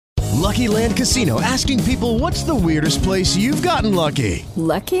Lucky Land Casino, asking people, what's the weirdest place you've gotten lucky?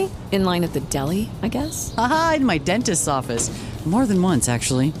 Lucky? In line at the deli, I guess? Aha, in my dentist's office. More than once,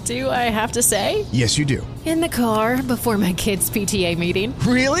 actually. Do I have to say? Yes, you do. In the car before my kids' PTA meeting.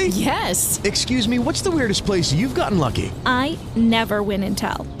 Really? Yes. Excuse me, what's the weirdest place you've gotten lucky? I never win and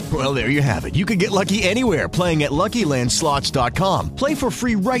tell. Well, there you have it. You can get lucky anywhere, playing at LuckyLandSlots.com. Play for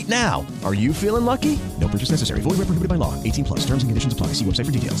free right now. Are you feeling lucky? No purchase necessary. Void where prohibited by law. 18 plus. Terms and conditions apply. See website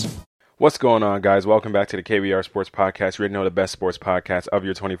for details. What's going on, guys? Welcome back to the KBR Sports Podcast. You already know the best sports podcast of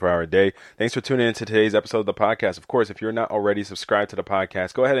your 24-hour day. Thanks for tuning in to today's episode of the podcast. Of course, if you're not already subscribed to the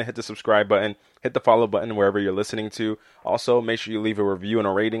podcast, go ahead and hit the subscribe button, hit the follow button wherever you're listening to. Also, make sure you leave a review and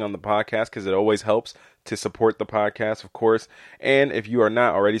a rating on the podcast because it always helps to support the podcast, of course. And if you are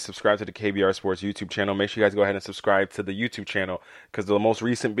not already subscribed to the KBR Sports YouTube channel, make sure you guys go ahead and subscribe to the YouTube channel because the most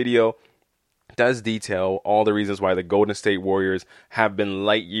recent video does detail all the reasons why the Golden State Warriors have been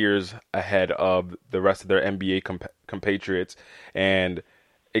light years ahead of the rest of their NBA compatriots, and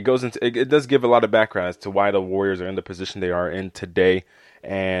it goes into it does give a lot of background as to why the Warriors are in the position they are in today,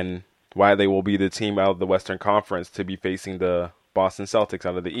 and why they will be the team out of the Western Conference to be facing the Boston Celtics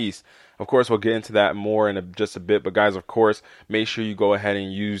out of the East. Of course, we'll get into that more in just a bit, but guys, of course, make sure you go ahead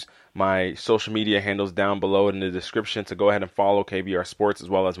and use my social media handles down below in the description to go ahead and follow KBR Sports as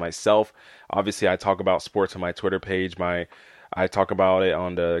well as myself. Obviously, I talk about sports on my Twitter page. I talk about it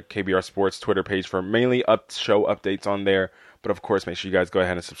on the KBR Sports Twitter page for mainly show updates on there. But of course, make sure you guys go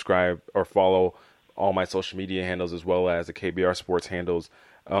ahead and subscribe or follow all my social media handles as well as the KBR Sports handles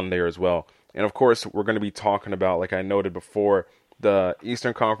on there as well. And of course, we're going to be talking about, like I noted before, the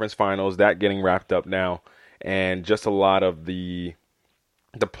Eastern Conference Finals, that getting wrapped up now, and just a lot of the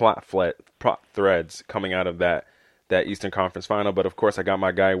plot threads coming out of that Eastern Conference Final. But of course, I got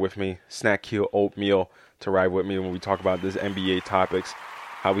my guy with me, Snack Keel Oatmeal, to ride with me when we talk about this NBA topics.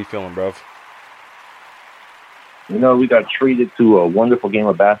 How we feeling, bruv? You know, we got treated to a wonderful game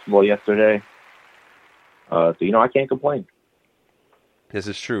of basketball yesterday. So, I can't complain. This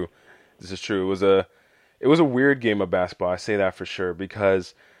is true. It was a weird game of basketball. I say that for sure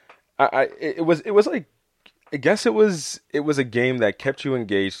because it was like, I guess it was a game that kept you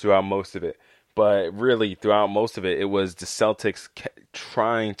engaged throughout most of it. But really, throughout most of it, it was the Celtics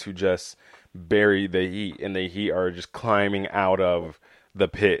trying to just bury the Heat, and the Heat are just climbing out of the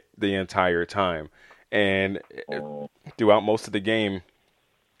pit the entire time. And throughout most of the game,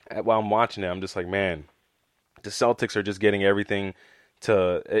 while I'm watching it, I'm just like, man, the Celtics are just getting everything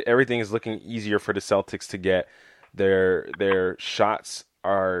is looking easier for the Celtics to get. Their shots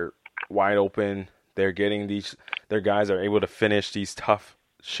are wide open. They're getting their guys are able to finish these tough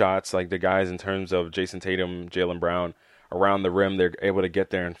shots, like the guys in terms of Jason Tatum, Jaylen Brown around the rim. They're able to get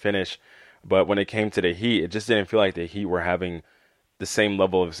there and finish. But when it came to the Heat, it just didn't feel like the Heat were having the same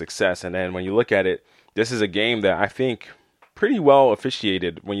level of success. And then when you look at it, this is a game that I think pretty well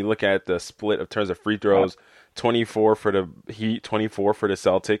officiated when you look at the split in terms of free throws. 24 for the Heat, 24 for the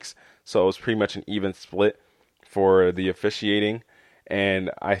Celtics. So it was pretty much an even split for the officiating. And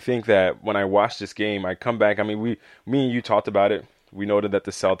I think that when I watched this game, I come back. I mean, me and you talked about it. We noted that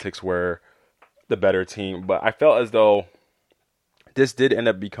the Celtics were the better team. But I felt as though this did end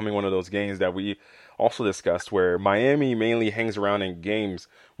up becoming one of those games that we also discussed where Miami mainly hangs around in games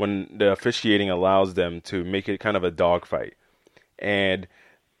when the officiating allows them to make it kind of a dogfight. And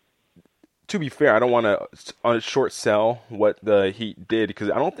to be fair, I don't want to short sell what the Heat did because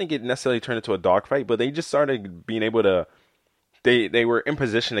I don't think it necessarily turned into a dogfight, but they just started being able to. They were in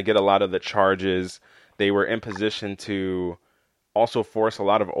position to get a lot of the charges. They were in position to also force a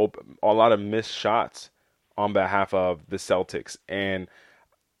lot of missed shots on behalf of the Celtics. And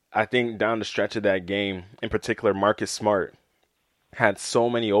I think down the stretch of that game, in particular, Marcus Smart had so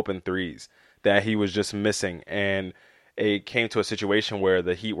many open threes that he was just missing. And it came to a situation where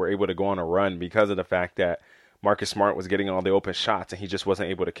the Heat were able to go on a run because of the fact that Marcus Smart was getting all the open shots and he just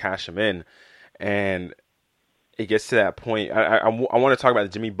wasn't able to cash them in. And it gets to that point. I want to talk about the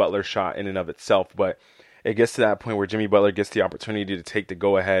Jimmy Butler shot in and of itself, but it gets to that point where Jimmy Butler gets the opportunity to take the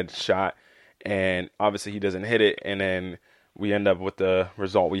go-ahead shot, and obviously he doesn't hit it, and then we end up with the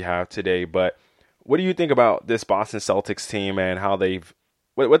result we have today. But what do you think about this Boston Celtics team and how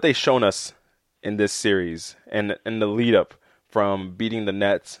what they've shown us in this series and the lead up from beating the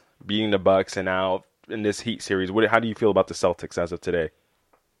Nets, beating the Bucks, and now in this Heat series? How do you feel about the Celtics as of today?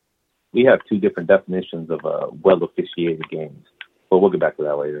 We have two different definitions of well-officiated games, but we'll get back to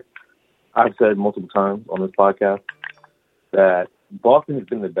that later. I've said multiple times on this podcast that Boston has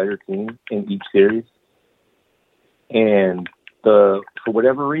been the better team in each series, and for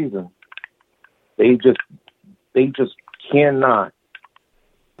whatever reason, they just cannot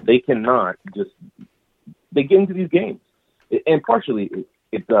they cannot just they get into these games, and partially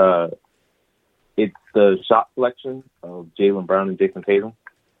it's the shot selection of Jaylen Brown and Jason Tatum,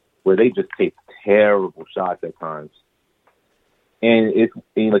 where they just take terrible shots at times, and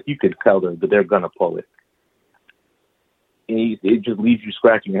like you could tell that they're gonna pull it. And it just leaves you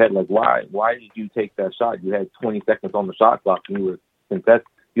scratching your head, like, why? Why did you take that shot? You had 20 seconds on the shot clock, and you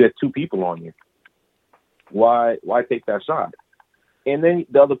had two people on you. Why take that shot? And then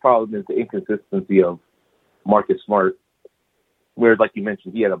the other problem is the inconsistency of Marcus Smart, where, like you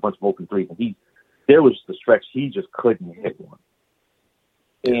mentioned, he had a bunch of open threes, and there was the stretch he just couldn't hit one.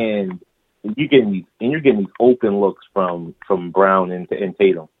 And you're getting these open looks from Brown and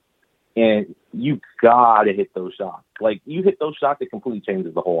Tatum. And you gotta hit those shots. Like, you hit those shots, it completely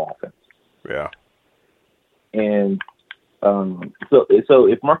changes the whole offense. Yeah. And so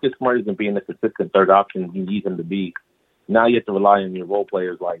if Marcus Smart isn't being the consistent third option you need him to be, now you have to rely on your role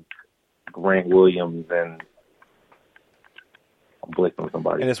players like Grant Williams and I'm blanking on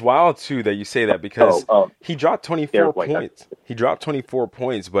somebody. And it's wild too that you say that because he dropped 24 points. He dropped 24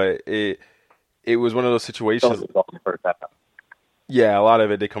 points, but it was one of those situations. Yeah, a lot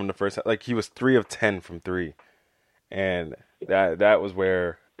of it did come in the first half. Like, he was 3 of 10 from 3. And that was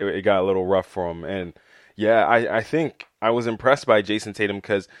where it got a little rough for him. And, yeah, I think I was impressed by Jason Tatum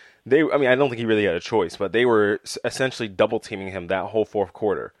because I don't think he really had a choice, but they were essentially double-teaming him that whole fourth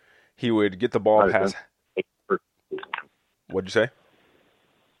quarter. He would get the ball past. What'd you say?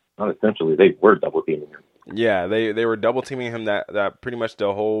 Not essentially. They were double-teaming him. Yeah, they were double-teaming him that pretty much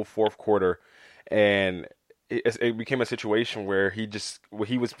the whole fourth quarter. And it became a situation where he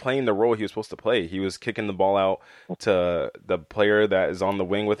was playing the role he was supposed to play. He was kicking the ball out to the player that is on the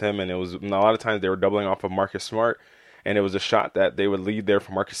wing with him, and it was a lot of times they were doubling off of Marcus Smart, and it was a shot that they would lead there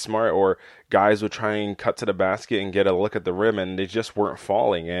for Marcus Smart, or guys would try and cut to the basket and get a look at the rim, and they just weren't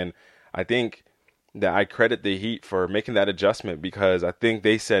falling. And I think that I credit the Heat for making that adjustment because I think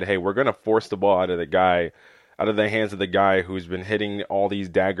they said, hey, we're going to force the ball out of the hands of the guy who's been hitting all these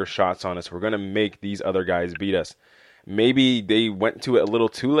dagger shots on us. We're going to make these other guys beat us. Maybe they went to it a little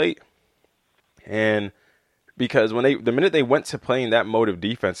too late. And because the minute they went to playing that mode of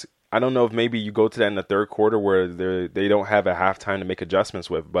defense, I don't know if maybe you go to that in the third quarter where they don't have a halftime to make adjustments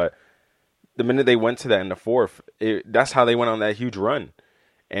with, but the minute they went to that in the fourth, that's how they went on that huge run.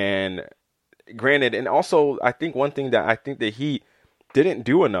 And granted, and also I think one thing that I think the Heat didn't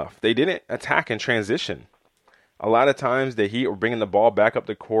do enough, they didn't attack in transition. A lot of times the Heat were bringing the ball back up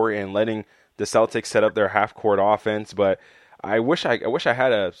the court and letting the Celtics set up their half-court offense. But I wish I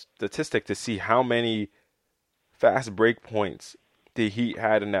had a statistic to see how many fast break points the Heat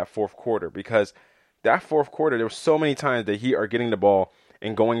had in that fourth quarter. Because that fourth quarter, there were so many times the Heat are getting the ball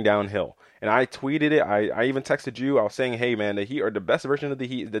and going downhill. And I tweeted it. I even texted you. I was saying, hey, man, the Heat are the best version of the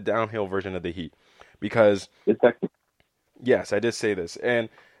Heat, the downhill version of the Heat. Because, yes, I did say this. And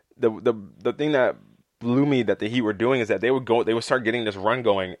the thing that blew me that the Heat were doing is that they would start getting this run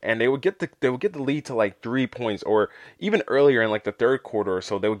going, and they would get the lead to like 3 points, or even earlier in like the third quarter or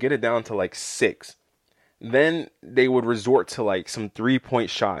so, they would get it down to like 6. Then they would resort to like some 3-point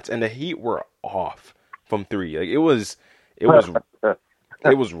shots, and the Heat were off from 3. Like it was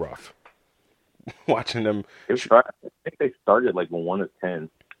rough watching them. I think they started like 1 of 10.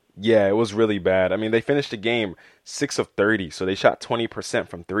 Yeah, it was really bad. I mean, they finished the game 6 of 30, so they shot 20%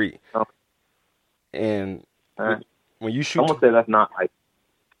 from 3. Oh. And when you shoot, someone say that's not ideal.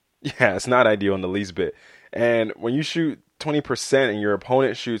 Yeah, it's not ideal in the least bit. And when you shoot 20% and your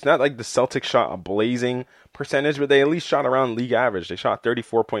opponent shoots, not like the Celtics shot a blazing percentage, but they at least shot around league average. They shot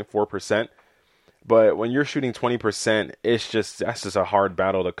 34.4%. But when you're shooting 20%, that's just a hard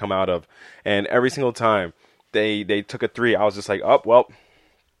battle to come out of. And every single time they took a 3, I was just like, oh, well,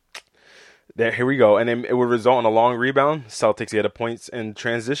 here we go. And then it would result in a long rebound. Celtics get a points in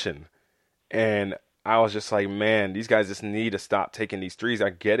transition. And I was just like, man, these guys just need to stop taking these threes.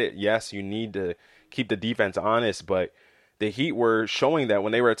 I get it. Yes, you need to keep the defense honest, but the Heat were showing that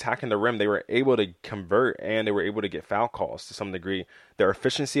when they were attacking the rim, they were able to convert and they were able to get foul calls to some degree. Their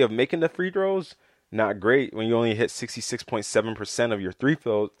efficiency of making the free throws, not great. When you only hit 66.7% of your free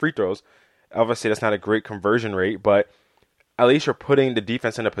throws, obviously that's not a great conversion rate, but at least you're putting the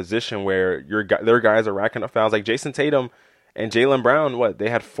defense in a position where their guys are racking up fouls. Like Jason Tatum and Jaylen Brown, they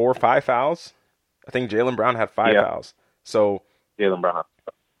had 4 or 5 fouls? I think Jaylen Brown had 5 fouls. So Jaylen Brown.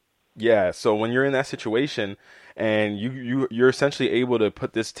 Yeah, so when you're in that situation and you're essentially able to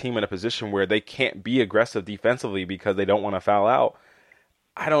put this team in a position where they can't be aggressive defensively because they don't want to foul out,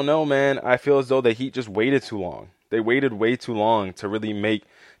 I don't know, man. I feel as though the Heat just waited too long. They waited way too long to really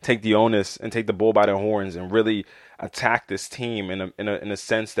take the onus and take the bull by the horns and really attack this team in a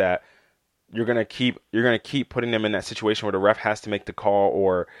sense that you're gonna keep putting them in that situation where the ref has to make the call,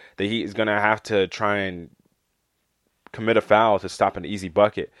 or that he is gonna have to try and commit a foul to stop an easy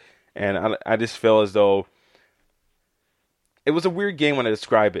bucket. And I just feel as though it was a weird game when I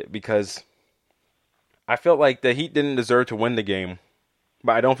describe it, because I felt like the Heat didn't deserve to win the game,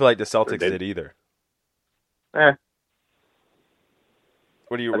 but I don't feel like the Celtics did either. What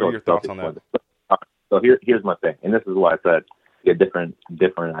are your thoughts on that? So here's my thing, and this is why I said you get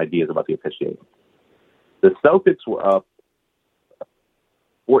different ideas about the officiating. The Celtics were up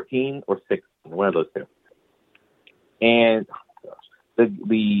 14 or 16, one of those two, and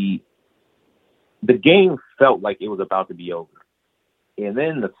the game felt like it was about to be over. And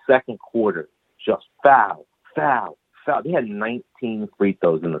then the second quarter, just foul. They had 19 free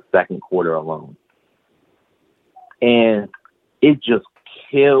throws in the second quarter alone. And it just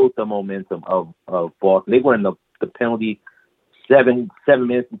killed the momentum of Boston. They were in the penalty 7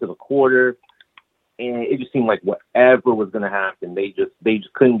 minutes into the quarter, and it just seemed like whatever was going to happen, they just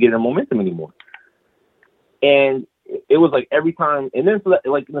couldn't get their momentum anymore. And it was like every time, and then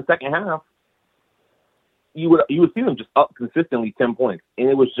like in the second half, you would see them just up consistently 10 points, and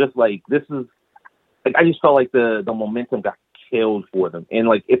it was just like, this is like, I just felt like the momentum got killed for them. And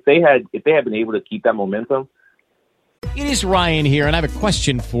like if they had been able to keep that momentum. It is Ryan here, and I have a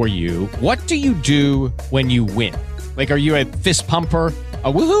question for you. What do you do when you win? Like, are you a fist pumper,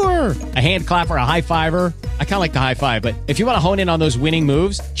 a woohooer, a hand clapper, a high fiver? I kind of like the high five, but if you want to hone in on those winning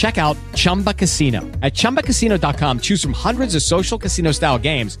moves, check out Chumba Casino. At ChumbaCasino.com, choose from hundreds of social casino style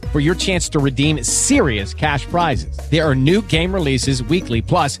games for your chance to redeem serious cash prizes. There are new game releases weekly,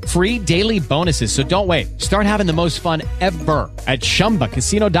 plus free daily bonuses. So don't wait. Start having the most fun ever at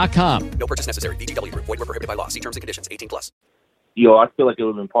ChumbaCasino.com. No purchase necessary. VGW Group. Void where prohibited by law. See terms and conditions. 18+. I feel like it would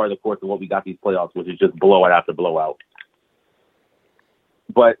have been part of the course of what we got these playoffs, which is just blowout after blowout.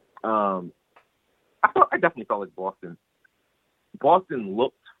 But I definitely felt like Boston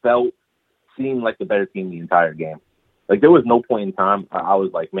seemed like the better team the entire game. Like, there was no point in time I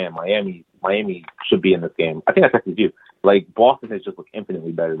was like, man, Miami should be in this game. I think I texted you. Like, Boston has just looked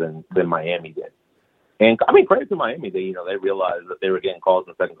infinitely better than Miami did. And I mean, credit to Miami. They realized that they were getting calls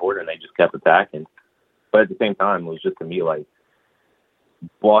in the second quarter, and they just kept attacking. But at the same time, it was just, to me, like,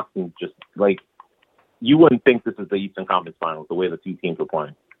 Boston just, like, you wouldn't think this is the Eastern Conference Finals, the way the two teams were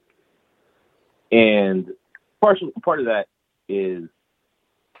playing. And part of that is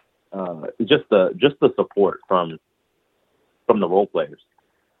just the support from the role players.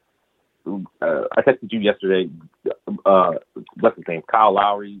 I texted you yesterday. What's his name? Kyle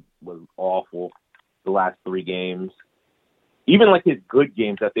Lowry was awful the last 3 games. Even like his good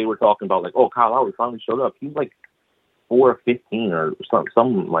games that they were talking about, like, oh, Kyle Lowry finally showed up. He's like 4 of 15 or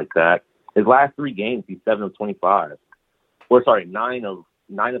something like that. His last 3 games, he's 7 of 25. 9 of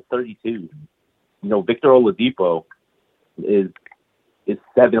 32. Victor Oladipo is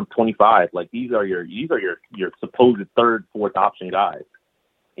 7 of 25. Like, these are your supposed 3rd, 4th option guys,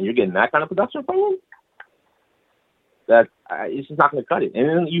 and you're getting that kind of production from them. It's just not going to cut it. And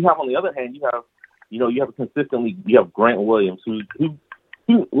then you have, on the other hand, you have Grant Williams, who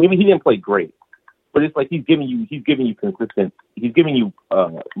maybe he didn't play great, but it's like he's giving you consistent. He's giving you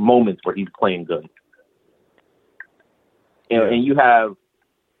moments where he's playing good. And you have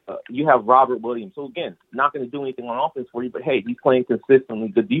Robert Williams. So again, not going to do anything on offense for you, but hey, he's playing consistently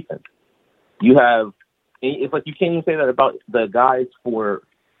good defense. It's like you can't even say that about the guys for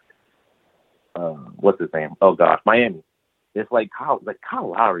what's his name? Oh gosh, Miami. It's like Kyle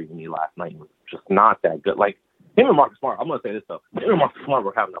Lowry to me last night was just not that good. Like, him and Marcus Smart, I'm going to say this stuff. Him and Marcus Smart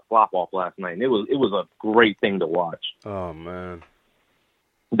were having a flop off last night, and it was a great thing to watch. Oh man.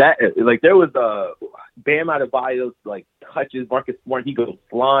 There was Bam Adebayo touches Marcus Smart, he goes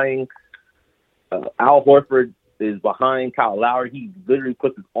flying. Al Horford is behind Kyle Lowry. He literally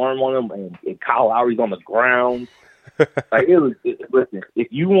puts his arm on him, and Kyle Lowry's on the ground. Listen, if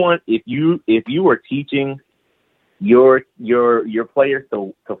you were teaching your players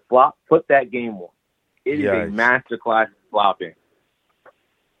to flop, put that game on. It is a masterclass in flopping.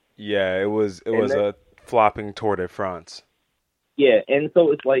 Yeah, it was a flopping Tour de France. Yeah, and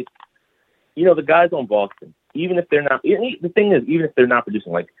so it's like, the guys on Boston, even if they're not, the thing is, even if they're not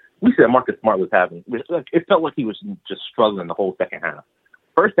producing, like we said, Marcus Smart was having, it felt like he was just struggling the whole second half.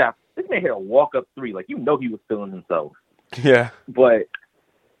 First half, this man hit a walk-up 3, like, he was feeling himself. Yeah.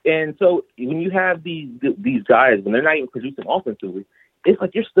 And so when you have these guys, when they're not even producing offensively, it's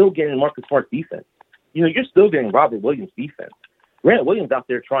like you're still getting Marcus Smart's defense. You're still getting Robert Williams' defense. Grant Williams out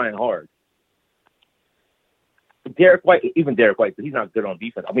there trying hard. Derek White, but he's not good on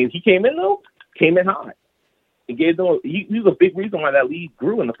defense. I mean, he came in hot. He gave them. He was a big reason why that lead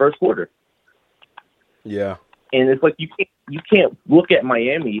grew in the first quarter. Yeah. And it's like you can't look at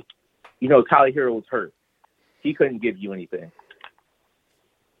Miami. You know, Tyler Hero was hurt. He couldn't give you anything.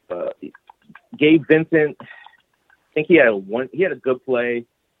 Gabe Vincent, I think he had a good play.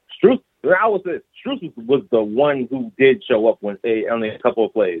 Strus was the one who did show up on a couple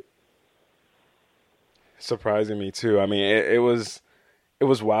of plays. Surprising me too. I mean, it was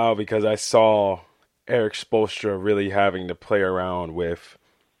wild because I saw Eric Spoelstra really having to play around with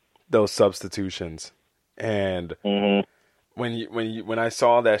those substitutions, and when I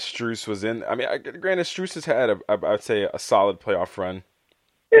saw that Strus was in, I mean, granted, Strus has had I'd say a solid playoff run.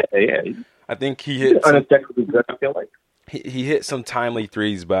 Yeah. I think he hit unexpectedly good. I feel like he hit some timely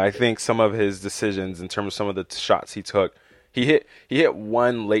threes, but I think some of his decisions in terms of some of the shots he took, he hit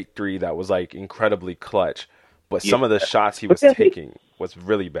one late three that was like incredibly clutch, but some of the shots he was taking was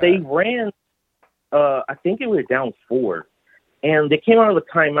really bad. They ran, I think it was down 4, and they came out of a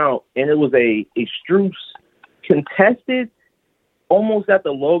timeout, and it was a Strus contested, almost at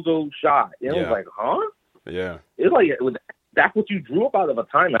the logo shot. And it was like, huh? Yeah. It was like that's what you drew up out of a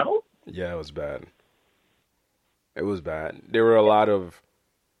timeout? Yeah, it was bad. It was bad. There were a lot of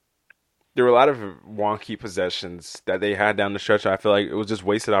wonky possessions that they had down the stretch. I feel like it was just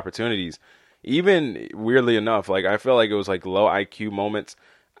wasted opportunities. Even weirdly enough, like I feel like it was like low IQ moments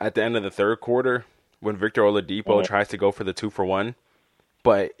at the end of the third quarter when Victor Oladipo tries to go for the 2-for-1,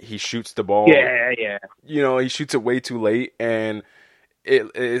 but he shoots the ball. Yeah. You know, he shoots it way too late, and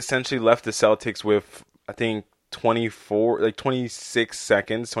it essentially left the Celtics with, I think, 26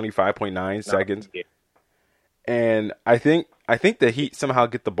 seconds, 25.9 seconds. Yeah. And I think the Heat somehow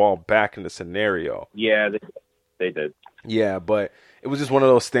get the ball back in the scenario. Yeah, they did. Yeah, but it was just one of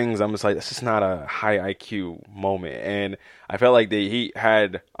those things. I'm just like, this is not a high IQ moment. And I felt like the Heat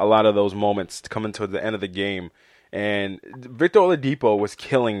had a lot of those moments coming to the end of the game. And Victor Oladipo was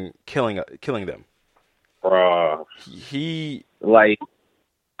killing them. He like,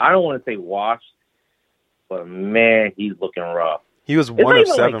 I don't want to say washed, but man, he's looking rough. He was 1 of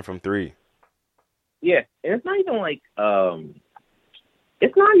 7 from 3. Yeah, and it's not even like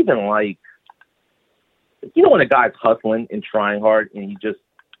you know when a guy's hustling and trying hard and he just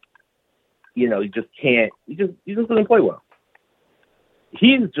doesn't play well.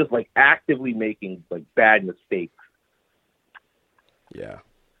 He's just like actively making like bad mistakes. Yeah.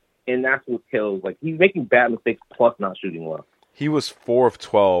 And that's what kills. Like he's making bad mistakes plus not shooting well. He was 4 of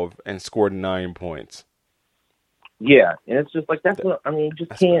 12 and scored 9 points. Yeah, and it's just like you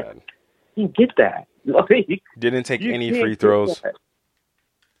just can't. Bad. He get that. Didn't take any free throws.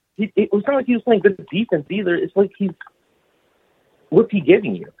 It was not like he was playing good defense either. It's like what's he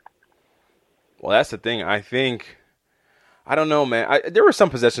giving you? Well, that's the thing. I don't know, man. There were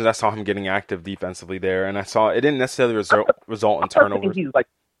some possessions I saw him getting active defensively there, and I saw it didn't necessarily result in turnovers.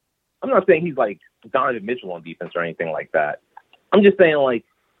 I'm not saying he's like Donovan Mitchell on defense or anything like that. I'm just saying like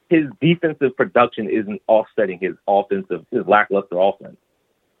his defensive production isn't offsetting his lackluster offense.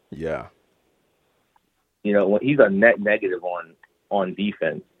 Yeah. You know, when he's a net negative on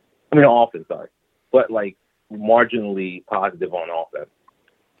defense. I mean, on offense, sorry. But, like, marginally positive on offense.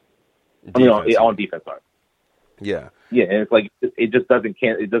 On defense, sorry. Yeah. Yeah, and it's like, it just doesn't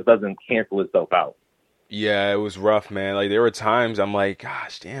cancel itself out. Yeah, it was rough, man. Like, there were times I'm like,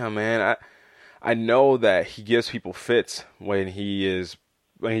 gosh, damn, man. I know that he gives people fits when he's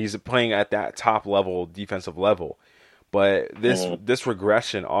playing at that top level, defensive level. But this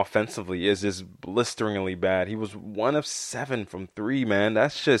regression offensively is just blisteringly bad. He was 1 of 7 from 3, man.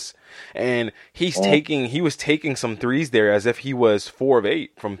 That's just, and he was taking some threes there as if he was 4 of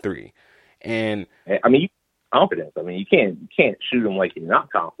 8 from 3. And I mean, confidence. I mean, you can't shoot him like you're not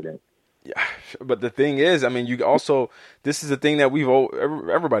confident. Yeah, but the thing is, I mean, this is the thing that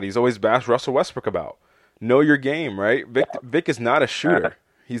everybody's always bashed Russell Westbrook about. Know your game, right? Vic is not a shooter.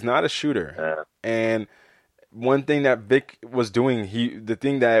 He's not a shooter. And one thing that Vic was doing, the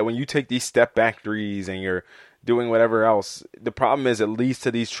thing that when you take these step back threes and you're doing whatever else, the problem is it leads to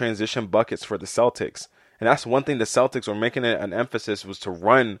these transition buckets for the Celtics. And that's one thing the Celtics were making an emphasis was to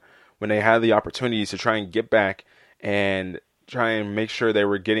run when they had the opportunities to try and get back and try and make sure they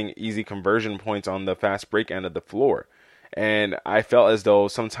were getting easy conversion points on the fast break end of the floor. And I felt as though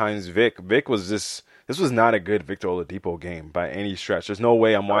sometimes Vic was just, this was not a good Victor Oladipo game by any stretch. There's no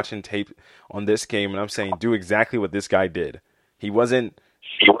way I'm watching tape on this game and I'm saying do exactly what this guy did. He wasn't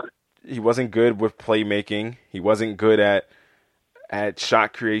good with playmaking. He wasn't good at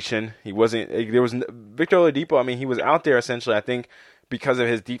shot creation. Victor Oladipo, I mean, he was out there essentially, I think, because of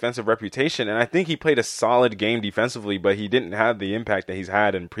his defensive reputation. And I think he played a solid game defensively, but he didn't have the impact that he's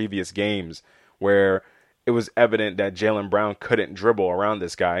had in previous games where it was evident that Jaylen Brown couldn't dribble around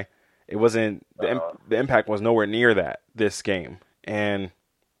this guy. It wasn't the impact was nowhere near that this game. And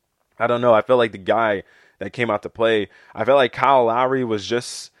I don't know. I felt like the guy that came out to play, I felt like Kyle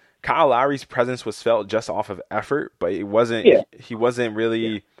Lowry's presence was felt just off of effort, but it wasn't. Yeah. He wasn't really.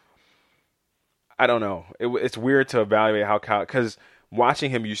 Yeah. I don't know. It's weird to evaluate how Kyle, because watching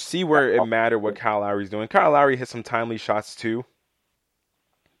him, you see where it mattered what Kyle Lowry's doing. Kyle Lowry hit some timely shots too,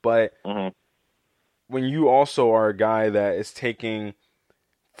 but when you also are a guy that is taking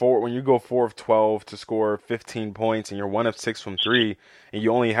when you go 4 of 12 to score 15 points and you're 1 of 6 from 3 and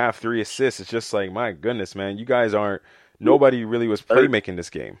you only have 3 assists, it's just like, my goodness, man, you guys aren't. Nobody really was playmaking this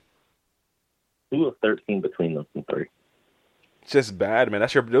game. 2 of 13 between them from 3. It's just bad, man.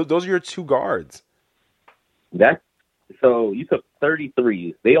 Those are your 2 guards. So you took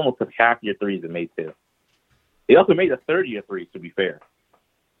 33s. They almost took half your threes and made 2. They also made a third of your threes, to be fair.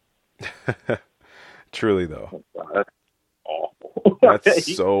 Truly, though. That's awful.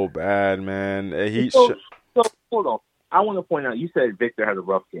 That's so bad, man. So hold on. I want to point out. You said Victor had a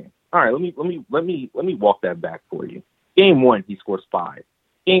rough game. All right, let me walk that back for you. Game 1, he scores 5.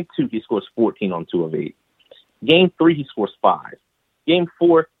 Game 2, he scores 14 on 2 of 8. Game 3, he scores 5. Game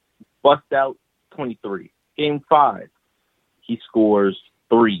 4, bust out 23. Game 5, he scores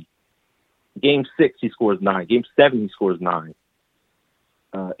 3. Game 6, he scores 9. Game 7, he scores 9.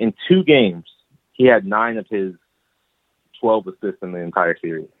 In 2 games, he had 9 of his 12 assists in the entire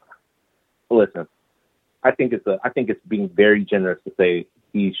series. Listen, I think it's being very generous to say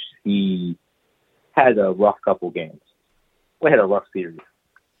he had a rough couple games. We had a rough series.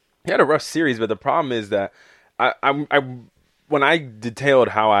 He had a rough series, but the problem is that when I detailed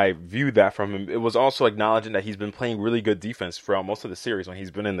how I viewed that from him, it was also acknowledging that he's been playing really good defense throughout most of the series when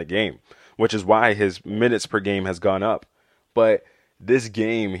he's been in the game, which is why his minutes per game has gone up. But this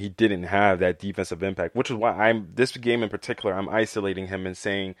game, he didn't have that defensive impact, which is why this game in particular, I'm isolating him and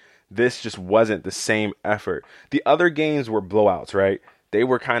saying this just wasn't the same effort. The other games were blowouts, right? They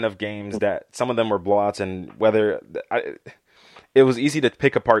were kind of games that some of them were blowouts, and it was easy to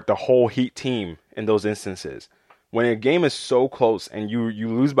pick apart the whole Heat team in those instances. When a game is so close and you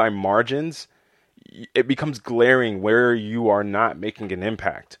lose by margins, it becomes glaring where you are not making an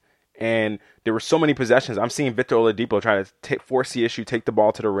impact. And there were so many possessions. I'm seeing Victor Oladipo try to force the issue, take the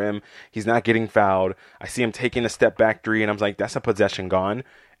ball to the rim. He's not getting fouled. I see him taking a step back 3, and I'm like, that's a possession gone.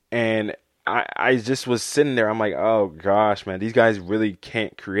 And I just was sitting there. I'm like, oh, gosh, man, these guys really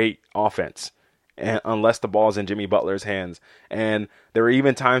can't create offense unless the ball's in Jimmy Butler's hands. And there were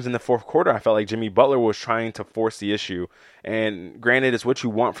even times in the fourth quarter I felt like Jimmy Butler was trying to force the issue. And granted, it's what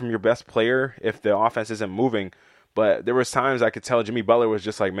you want from your best player if the offense isn't moving. But there was times I could tell Jimmy Butler was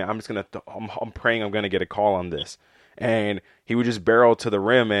just like, man, I'm praying I'm going to get a call on this. And he would just barrel to the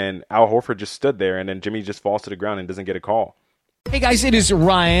rim, and Al Horford just stood there, and then Jimmy just falls to the ground and doesn't get a call. Hey, guys, it is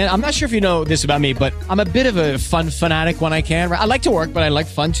Ryan. I'm not sure if you know this about me, but I'm a bit of a fun fanatic when I can. I like to work, but I like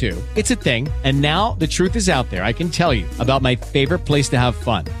fun, too. It's a thing. And now the truth is out there. I can tell you about my favorite place to have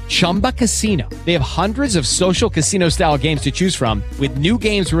fun, Chumba Casino. They have hundreds of social casino-style games to choose from with new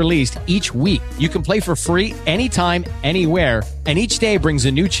games released each week. You can play for free anytime, anywhere, and each day brings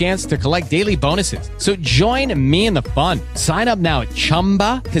a new chance to collect daily bonuses. So join me in the fun. Sign up now at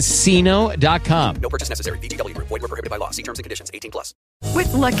ChumbaCasino.com. No purchase necessary. VGW. Void where prohibited by law. See terms and conditions. 18+.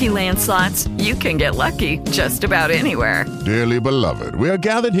 With Lucky Land Slots, you can get lucky just about anywhere. Dearly beloved, we are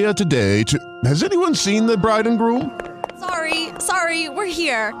gathered here today to... Has anyone seen the bride and groom? Sorry, we're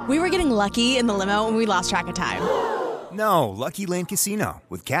here. We were getting lucky in the limo and we lost track of time. No, Lucky Land Casino,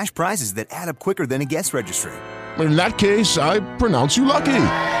 with cash prizes that add up quicker than a guest registry. In that case, I pronounce you lucky.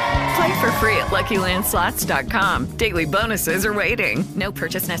 Play for free at LuckyLandSlots.com. Daily bonuses are waiting. No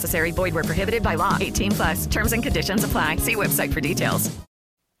purchase necessary. Void where prohibited by law. 18+. Terms and conditions apply. See website for details.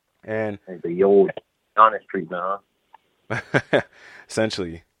 And the old honest treatment, huh?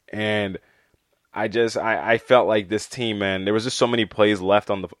 Essentially. And I felt like this team, man, there was just so many plays left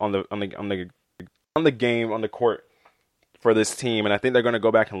on the game, on the court for this team, and I think they're going to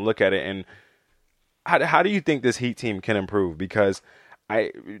go back and look at it. And how do you think this Heat team can improve? Because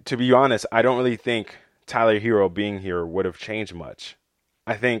to be honest, I don't really think Tyler Hero being here would have changed much.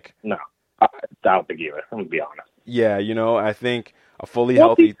 I think no, I don't think either. I'm gonna be honest. Yeah, I think a fully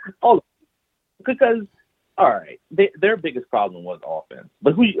healthy. Because all right, their biggest problem was offense.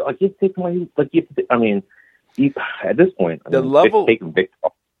 But at this point, the level taking Victor.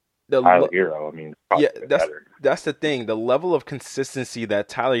 Tyler Hero. I mean, yeah, that's the thing. The level of consistency that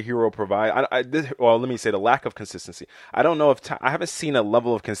Tyler Hero provides. Well, let me say the lack of consistency. I don't know if I haven't seen a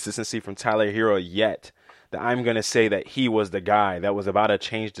level of consistency from Tyler Hero yet that I'm going to say that he was the guy that was about to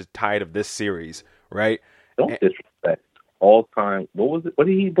change the tide of this series, right? Don't disrespect all time. What was it? What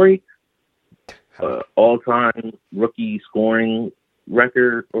did he break? All time rookie scoring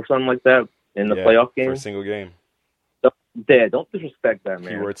record or something like that in the playoff game for a single game. Dad, don't disrespect that,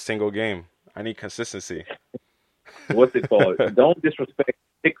 man. Keyword single game. I need consistency. What's it called? Don't disrespect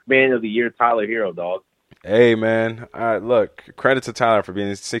Sixth Man of the Year, Tyler Hero, dog. Hey, man. Look, credit to Tyler for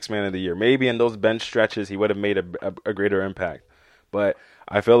being Sixth Man of the Year. Maybe in those bench stretches he would have made a greater impact. But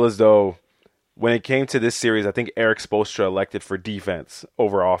I feel as though when it came to this series, I think Eric Spoelstra elected for defense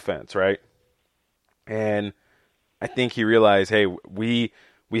over offense, right? And I think he realized, hey, we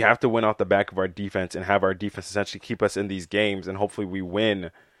have to win off the back of our defense and have our defense essentially keep us in these games, and hopefully we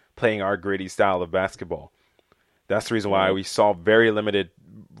win playing our gritty style of basketball. That's the reason why we saw very limited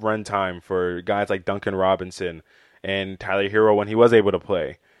run time for guys like Duncan Robinson and Tyler Hero when he was able to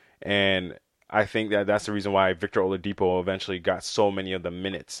play. And I think that's the reason why Victor Oladipo eventually got so many of the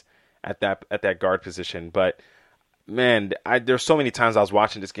minutes at that guard position. But man, there's so many times I was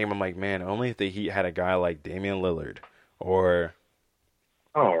watching this game, I'm like, man, only if the Heat had a guy like Damian Lillard or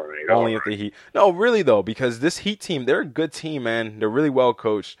only if the Heat. No, really though, because this Heat team, they're a good team, man. They're really well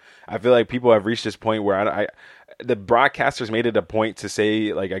coached. I feel like people have reached this point where the broadcasters made it a point to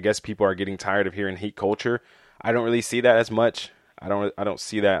say, like, I guess people are getting tired of hearing Heat culture. I don't really see that as much. I don't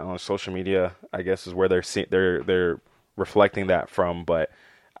see that on social media. I guess is where they're reflecting that from, but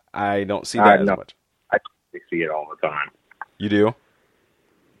I don't see that as much. I see it all the time. You do?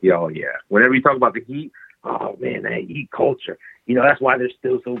 Oh yeah. Whenever you talk about the Heat, oh man, that Heat culture. You know, that's why they're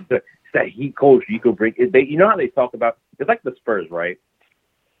still so good. It's that Heat culture. You could bring it. You know how they talk about it's like the Spurs, right?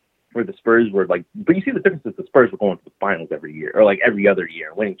 Where the Spurs were like, but you see the difference is the Spurs were going to the finals every year, or like every other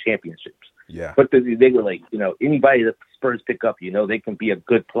year, winning championships. Yeah. But they were like, you know, anybody that the Spurs pick up, you know, they can be a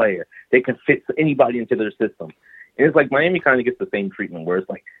good player. They can fit anybody into their system. And it's like Miami kind of gets the same treatment where it's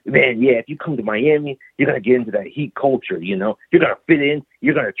like, man, yeah, if you come to Miami, you're gonna get into that Heat culture. You know, you're gonna fit in.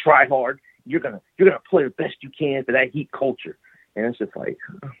 You're gonna try hard. You're gonna play the best you can for that Heat culture. And it's just like,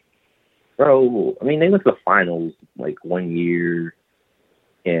 bro, I mean, they went to the finals like 1 year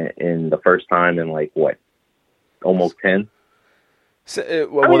in the first time in like, what, almost 10? So,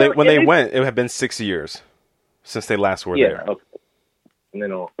 when they went, it had been 6 years since they last were there. Okay. And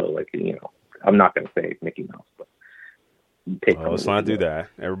then also, like, you know, I'm not going to say Mickey Mouse, but let's not do that.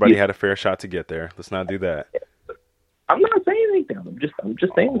 Everybody had a fair shot to get there. Let's not do that. I'm not saying anything. I'm just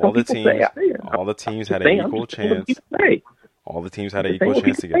saying all the teams had an equal chance. All the teams had an equal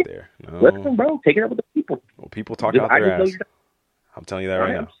chance to get there. No. Listen, bro, take it up with the people. Well, people talk out their ass. I'm telling you that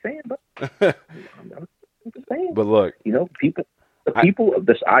right now. I'm just saying, bro. I'm just saying. But look, you know, I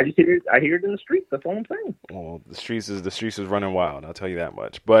hear it in the streets. That's all I'm saying. Well, the streets is running wild. I'll tell you that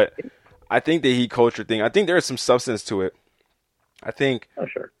much. But I think the Heat culture thing, I think there is some substance to it. I think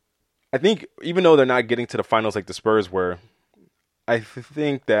even though they're not getting to the finals like the Spurs were, I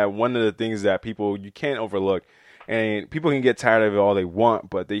think that one of the things that you can't overlook, and people can get tired of it all they want,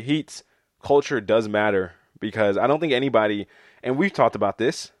 but the Heat's culture does matter, because I don't think anybody, and we've talked about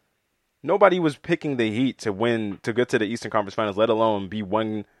this, nobody was picking the Heat to get to the Eastern Conference Finals, let alone be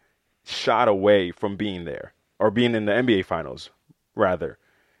one shot away from being there, or being in the NBA Finals, rather.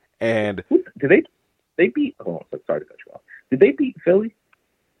 And did they beat? Oh, sorry to cut you off. Did they beat Philly?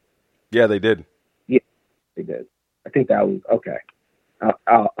 Yeah, they did. Yeah, they did. I think that was okay.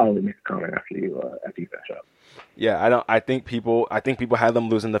 I'll make a comment after you finish up. Yeah, I think people had them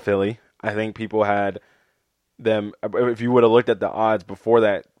losing to Philly. I think people had them. If you would have looked at the odds before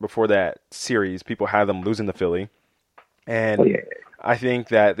that series, people had them losing to Philly. And I think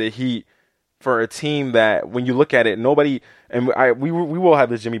that the Heat, for a team that, when you look at it, nobody, and we will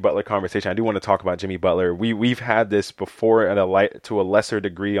have this Jimmy Butler conversation. I do want to talk about Jimmy Butler. We've had this before to a lesser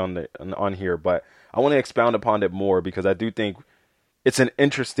degree on here, but I want to expound upon it more, because I do think it's an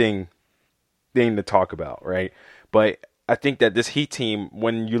interesting thing to talk about, right? But I think that this Heat team,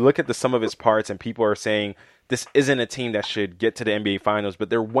 when you look at the sum of its parts, and people are saying this isn't a team that should get to the NBA Finals, but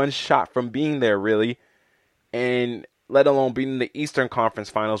they're one shot from being there, really, and let alone being in the Eastern Conference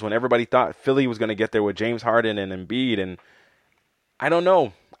Finals when everybody thought Philly was going to get there with James Harden and Embiid. And I don't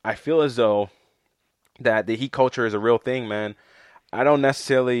know. I feel as though that the Heat culture is a real thing, man. I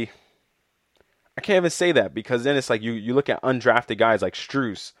can't even say that, because then it's like you look at undrafted guys like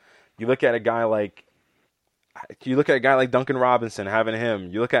Strus. You look at a guy like Duncan Robinson, having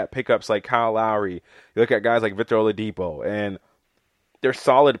him. You look at pickups like Kyle Lowry. You look at guys like Victor Oladipo. And they're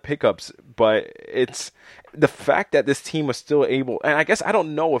solid pickups, but it's the fact that this team was still able, and I guess I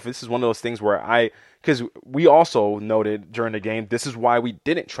don't know if this is one of those things where because we also noted during the game, this is why we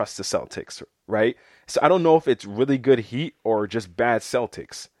didn't trust the Celtics, right? So I don't know if it's really good Heat or just bad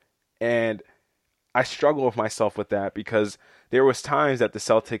Celtics. And I struggle with myself with that because there was times that the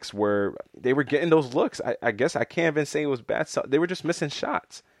Celtics were getting those looks. I guess I can't even say it was bad. They were just missing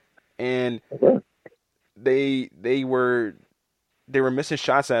shots. And they were missing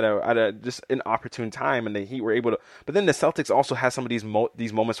shots at a just an opportune time, and the Heat were able to. But then the Celtics also had some of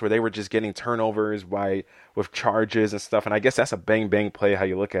these moments where they were just getting turnovers with charges and stuff. And I guess that's a bang bang play how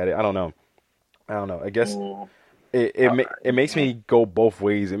you look at it. I don't know. I guess it makes me go both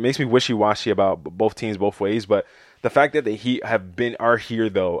ways. It makes me wishy washy about both teams both ways. But the fact that the Heat are here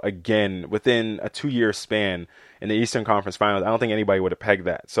though again within a 2-year span in the Eastern Conference Finals, I don't think anybody would have pegged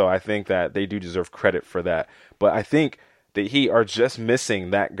that. So I think that they do deserve credit for that. But I think the Heat are just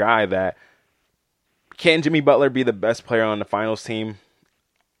missing that guy that can Jimmy Butler be the best player on the finals team?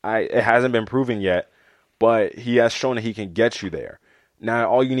 It hasn't been proven yet, but he has shown that he can get you there. Now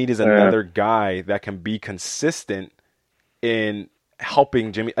all you need is another guy that can be consistent in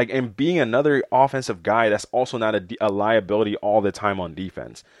helping Jimmy, and being another offensive guy that's also not a liability all the time on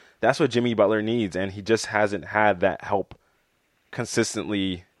defense. That's what Jimmy Butler needs, and he just hasn't had that help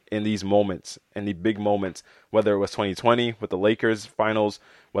consistently in these moments, in the big moments, whether it was 2020 with the Lakers finals,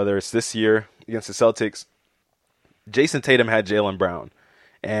 whether it's this year against the Celtics. Jason Tatum had Jaylen Brown,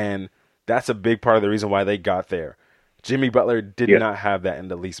 and that's a big part of the reason why they got there. Jimmy Butler did not have that in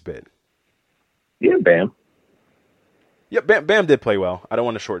the least bit. Yeah, Bam. Yeah, Bam did play well. I don't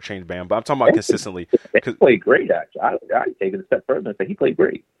want to shortchange Bam, but I'm talking about consistently. He played great, actually. I'd take it a step further and say he played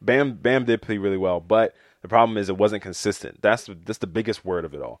great. Bam did play really well, but the problem is it wasn't consistent. That's the biggest word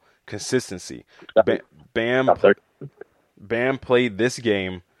of it all. Consistency. Bam played this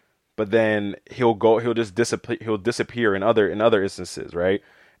game, but then he'll just disappear in other instances, right?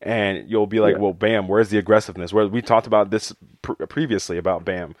 And you'll be like, well, Bam, where's the aggressiveness? Where we talked about this previously about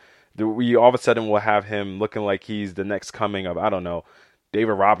Bam. We all of a sudden will have him looking like he's the next coming of, I don't know,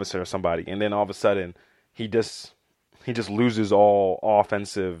 David Robinson or somebody, and then all of a sudden he just loses all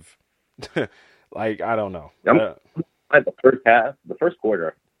offensive. Like, I don't know. At the first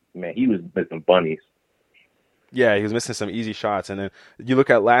quarter, man, he was missing bunnies. Yeah, he was missing some easy shots, and then you look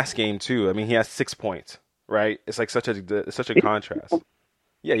at last game too. I mean, he has 6 points, right? It's like such a contrast.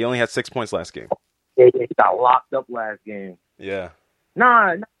 Yeah, he only had 6 points last game. Yeah, he got locked up last game. Yeah.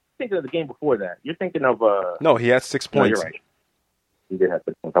 Nah, thinking of the game before that. You're thinking of No, he had 6 points. No, you're right. He did have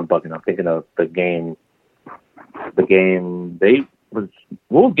 6 points. I'm bugging. I'm thinking of the game. What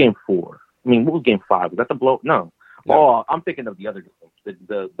was game 4? I mean, what was game 5? Was that the blow? No. Oh, I'm thinking of the other game,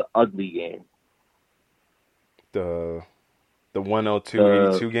 the ugly game. The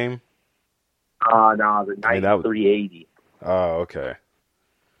 102-82 game. No, the 93-80. Oh, okay.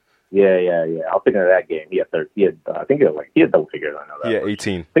 Yeah. I'm thinking of that game. He had double figures. I know that. Yeah,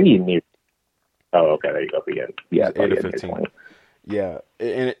 18. I think he near. Oh, okay. There you go. Yeah, 8 or 15. Yeah,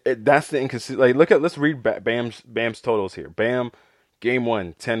 and that's the inconsistency. Like, let's read Bam's totals here. Bam, game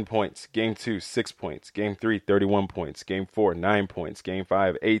 1, 10 points. Game 2, 6 points. Game 3, 31 points. Game 4, 9 points. Game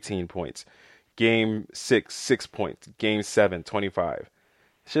 5, 18 points. Game 6, 6 points. Game 7, 25.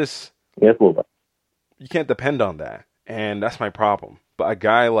 It's just you can't depend on that, and that's my problem. But a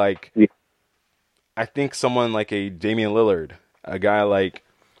guy like, I think someone like a Damian Lillard, a guy like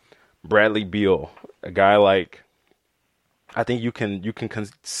Bradley Beal, a guy like, I think you can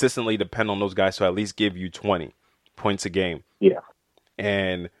consistently depend on those guys to at least give you 20 points a game. Yeah.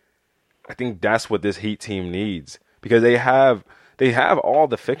 And I think that's what this Heat team needs, because they have all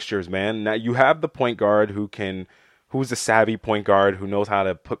the fixtures, man. Now you have the point guard who's a savvy point guard who knows how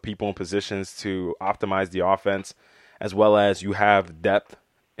to put people in positions to optimize the offense, as well as you have depth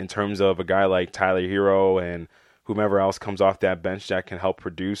in terms of a guy like Tyler Hero and whomever else comes off that bench that can help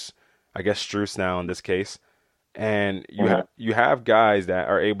produce. I guess Strus now in this case. And you have guys that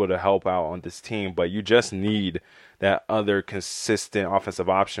are able to help out on this team, but you just need that other consistent offensive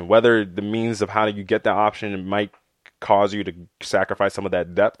option. Whether the means of how you get that option might cause you to sacrifice some of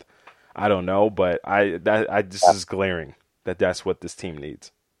that depth, I don't know, but this is glaring that's what this team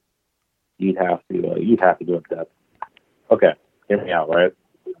needs. You'd have to do it depth. Okay, hear me out, right?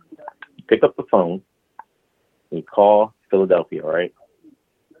 You pick up the phone, and you call Philadelphia, right?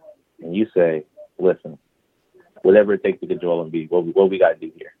 And you say, listen, whatever it takes to get Joel Embiid, what we got to do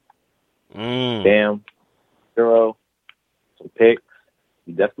here? Bam, Hero, some picks.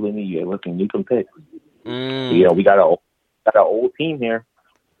 You definitely need some picks. We got an old team here.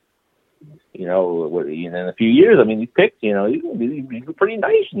 in a few years, I mean, these picks, these are pretty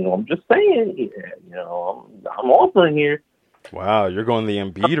nice. I'm just saying, I'm offering here. Wow, you're going the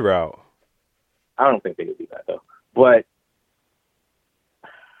Embiid route. I don't think they could do that though. But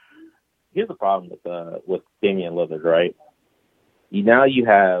here's the problem with Damian Lillard, right? Now you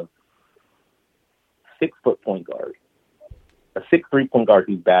have 6-foot point guard, a 6'3" point guard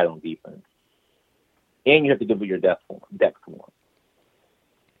who's bad on defense, and you have to give up your depth for him,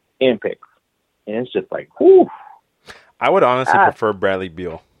 and picks, and it's just like, whew. I would honestly prefer Bradley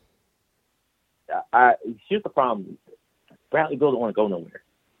Beal. Here's the problem: Bradley Beal don't want to go nowhere.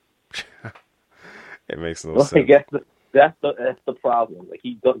 It makes no sense. That's the problem. Like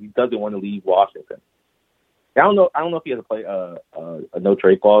he doesn't want to leave Washington. I don't know if he has a no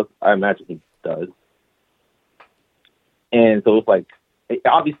trade clause. I imagine he does. And so it's like,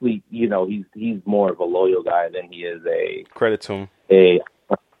 obviously, he's more of a loyal guy than he is a credit to him.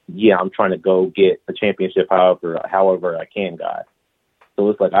 I'm trying to go get a championship however I can guy. So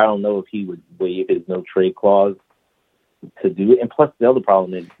it's like, I don't know if he would waive his no trade clause to do it. And plus, the other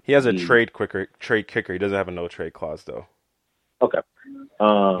problem is he has a trade kicker. He doesn't have a no trade clause though. Okay.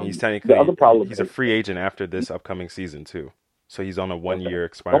 He's technically the other problem he's a free agent after this upcoming season too. So he's on a 1-year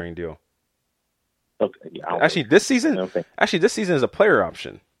expiring deal. Okay. Yeah, actually, this season is a player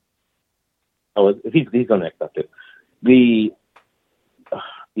option. Oh, if he's going to accept it.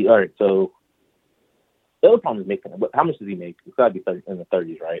 All right. So the other problem is making. How much does he make? It's got to be in the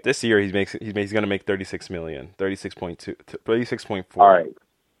 30s, right? This year he's going to make $36 million, 36.2, 36.4. All right.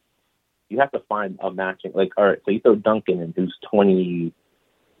 You have to find a matching. Like, all right. So you throw Duncan in, who's 20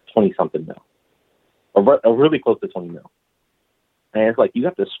 something mil, or really close to 20 mil. And it's like you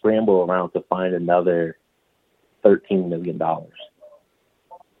have to scramble around to find another $13 million. Okay,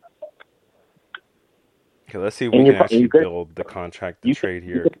 let's see if we can actually build the contract to trade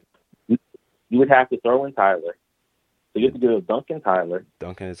here. You would have to throw in Tyler. So you have to go Duncan Tyler.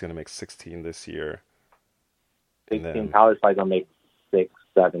 Duncan is going to make 16 this year. 16. Tyler's probably going to make 6,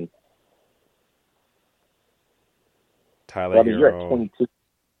 7. Tyler Hero. You're at 22.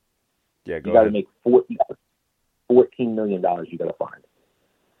 Yeah, you got to make $14 million. You got to find.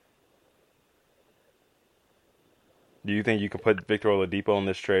 Do you think you can put Victor Oladipo in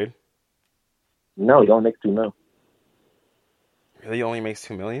this trade? No, he only makes $2 million. Really, he only makes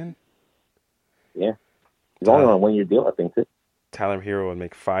 $2 million? Yeah, he's only on a 1-year deal, I think. Too. Tyler Hero would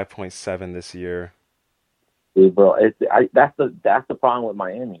make 5.7 this year. Dude, bro, that's the problem with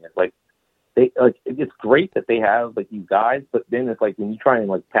Miami. It's like it's great that they have like these guys, but then it's like when you try and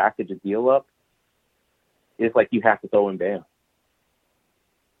like package a deal up, it's like you have to throw in Bam.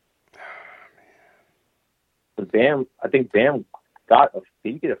 But Bam, I think Bam did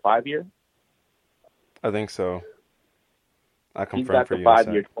he get a 5-year? I think so. I confirm He's got for the you.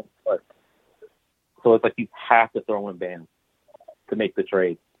 5-year. So it's like you have to throw in Bam to make the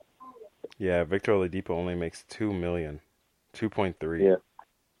trade. Yeah, Victor Oladipo only makes $2 million, 2.3. Yeah,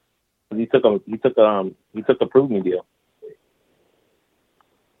 he took a Prove Me deal,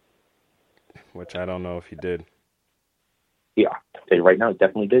 which I don't know if he did. Yeah, I'll tell you right now, he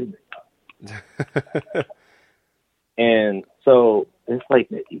definitely did. And so it's like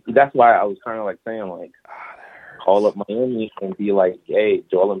that's why I was kind of like saying like, call up Miami and be like, hey,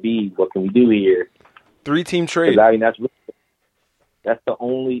 Joel Embiid, what can we do here? 3-team trade. I mean, that's the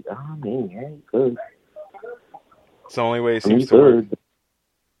only. I mean, yeah, you could. It's the only way it seems to work.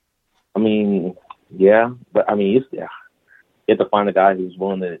 I mean, yeah, but I mean, you have to find a guy who's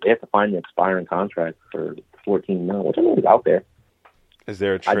willing to. They have to find an expiring contract for $14 million, which I mean is out there. Is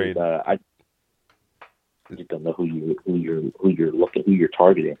there a trade? I just don't know who you're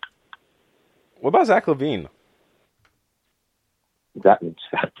targeting. What about Zach LaVine? Zach's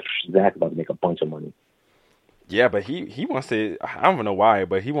about to make a bunch of money. Yeah, but he wants to. I don't know why,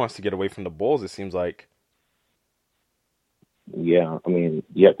 but he wants to get away from the Bulls. It seems like. Yeah, I mean,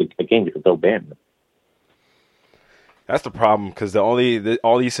 you can throw Bam. That's the problem because all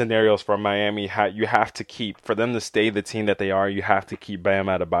these scenarios from Miami, you have to keep for them to stay the team that they are. You have to keep Bam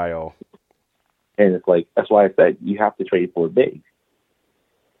Adebayo. And it's like that's why I said you have to trade for a big.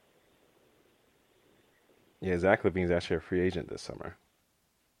 Yeah, Zach LaVine's actually a free agent this summer.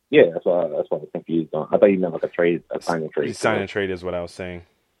 Yeah, that's why I was confused on. I thought you meant like a sign and trade. He's sign and trade is what I was saying.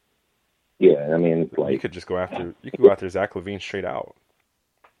 Yeah, I mean, it's like you could go after Zach LaVine straight out.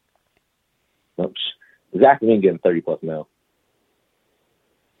 Zach LaVine getting $30+ million.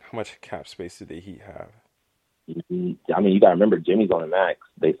 How much cap space did he have? I mean, you got to remember Jimmy's on a max.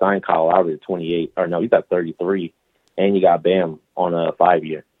 They signed Kyle Lowry at 28, or no, he's at 33, and you got Bam on a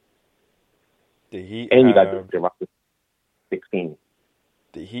 5-year. Did he? And you got 16.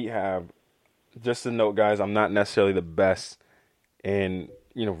 the Heat have, just to note, guys, I'm not necessarily the best in,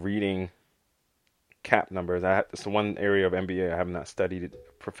 reading cap numbers. It's the one area of NBA I have not studied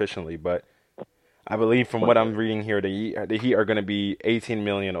it proficiently, but I believe from what I'm reading here, the Heat are going to be $18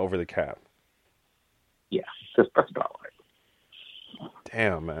 million over the cap. Yeah, that's about right.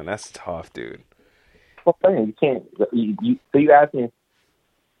 Damn, man, that's tough, dude. Well, you can't. So you asked me,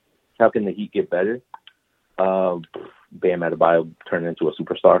 how can the Heat get better? Bam Adebayo turned into a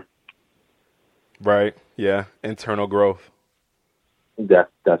superstar. Right. Yeah. Internal growth.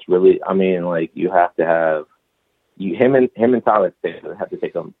 That's really. I mean, like, you have to have him and Tyler Taylor have to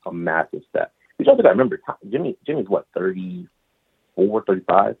take a massive step. You don't think I remember Jimmy's what, 34,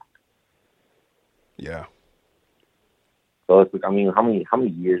 35? Yeah. So it's like, I mean, how many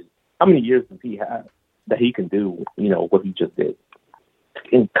years does he have that he can do, what he just did?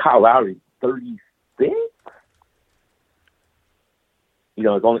 And Kyle Lowry, 36?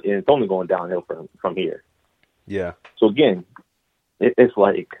 It's only going downhill from here. Yeah. So again, it's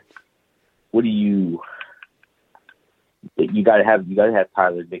like, what do you gotta have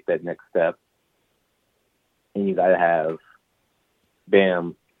Tyler make that next step, and you gotta have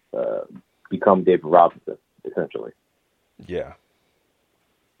Bam become David Robinson, essentially. Yeah.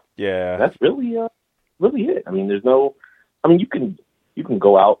 Yeah. That's really it. I mean, you can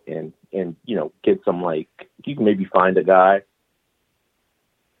go out and get some, like, you can maybe find a guy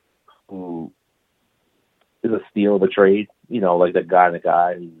who is a steal of a trade, like the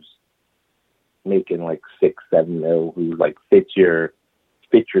guy who's making like 6-7 mil, who like fits your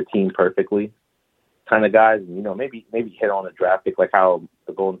team perfectly, kind of guys. And, maybe hit on a draft pick, like how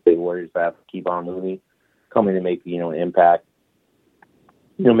the Golden State Warriors have Kevon Looney come in and make an impact.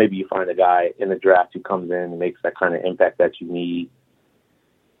 Maybe you find a guy in the draft who comes in and makes that kind of impact that you need.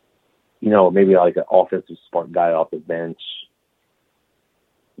 Maybe like an offensive spark guy off the bench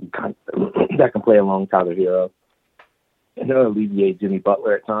that can play along Tyler Hero, and alleviate Jimmy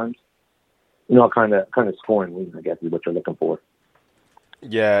Butler at times. Kind of scoring wings, I guess, is what you're looking for.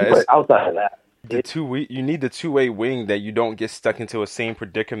 Yeah. But outside of that, you need the two-way wing that you don't get stuck into a same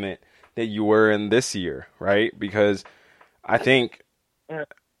predicament that you were in this year, right? Because I think you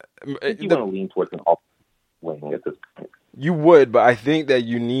want to lean towards an off wing at this point. You would, but I think that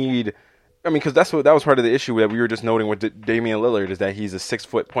you need. I mean, because that was part of the issue that we were just noting with Damian Lillard, is that he's a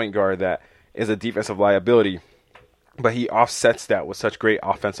 6-foot point guard that is a defensive liability, but he offsets that with such great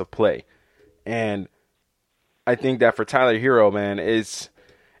offensive play. And I think that for Tyler Hero, man, it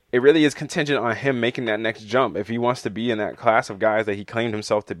really is contingent on him making that next jump. If he wants to be in that class of guys that he claimed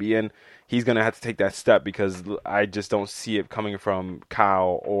himself to be in, he's going to have to take that step, because I just don't see it coming from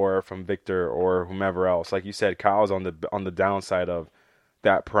Kyle or from Victor or whomever else. Like you said, Kyle's on the downside of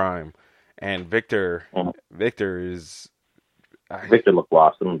that prime, and Victor looked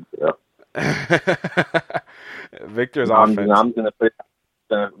lost. Victor's offense. I'm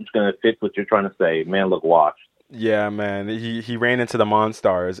just gonna fit what you're trying to say. Man, look washed. Yeah, man. He ran into the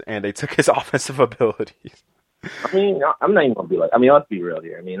Monstars, and they took his offensive abilities. I mean, I'm not even gonna be like. I mean, let's be real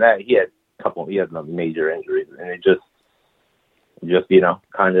here. I mean, he had some major injuries, and it just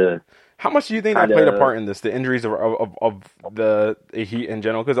kind of. How much do you think that played a part in this? The injuries of the Heat in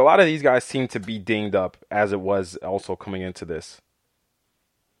general, because a lot of these guys seem to be dinged up, as it was also coming into this.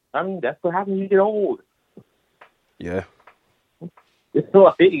 I mean, that's what happens when you get old. Yeah.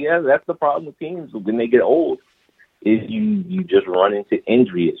 Yeah, that's the problem with teams when they get old. Is you just run into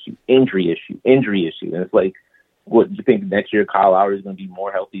injury issue, and it's like, what, you think next year Kyle Lowry is going to be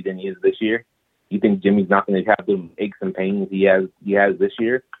more healthy than he is this year? You think Jimmy's not going to have the aches and pains he has this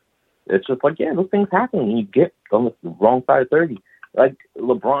year? It's just like, yeah, those things happen when you get on the wrong side of 30. Like,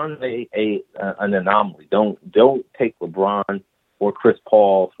 LeBron's an anomaly. Don't take LeBron or Chris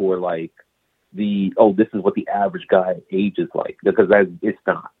Paul for like this is what the average guy age is like, because it's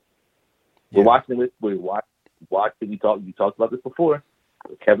not. Yeah. We're watching it. We talked about this before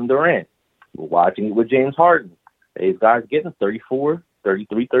with Kevin Durant. We're watching it with James Harden. These guys getting 34,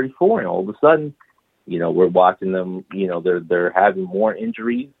 33, 34, and all of a sudden, we're watching them. They're having more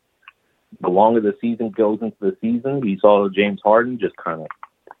injuries. The longer the season goes into the season, we saw James Harden just kind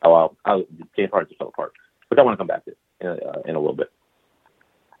of James Harden just fell apart. But I want to come back to it in a little bit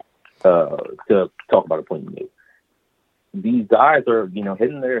to talk about a point you made. These guys are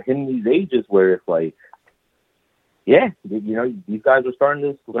hitting these ages where it's like, yeah, these guys are starting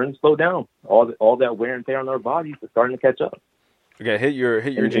to learn to slow down. All that wear and tear on their bodies is starting to catch up. Okay, hit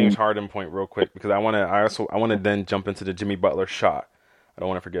your James Harden point real quick, because I want to then jump into the Jimmy Butler shot. I don't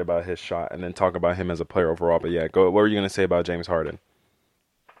want to forget about his shot, and then talk about him as a player overall. But yeah, go. What were you going to say about James Harden?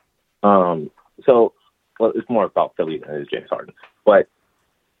 So it's more about Philly than it is James Harden. But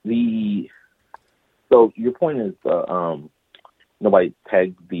So your point is nobody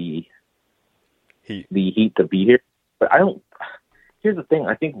pegged the Heat to be here, but I don't. Here's the thing: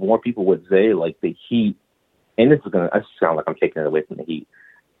 I think more people would say like the Heat, and this is gonna sound like I'm taking it away from the Heat,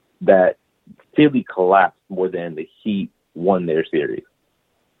 that Philly collapsed more than the Heat won their series.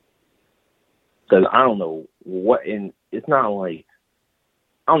 Because I don't know what, and it's not like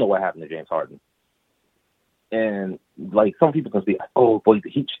I don't know what happened to James Harden. And like some people can say, oh boy, the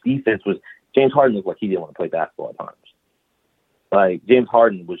Heat's defense was James Harden looked like he didn't want to play basketball at times. Like James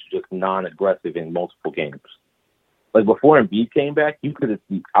Harden was just non-aggressive in multiple games. Like before Embiid came back,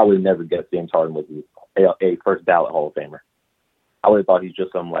 I would have never guessed James Harden was a first ballot Hall of Famer. I would have thought he's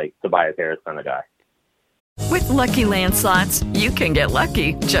just some like Tobias Harris kind of guy. With Lucky Land Slots, you can get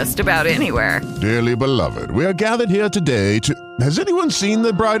lucky just about anywhere. Dearly beloved, we are gathered here today to... Has anyone seen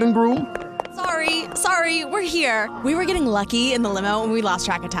the bride and groom? Sorry, we're here. We were getting lucky in the limo and we lost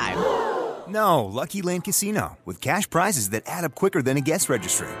track of time. No, Lucky Land Casino, with cash prizes that add up quicker than a guest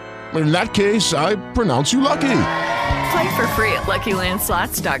registry. In that case, I pronounce you lucky. Play for free at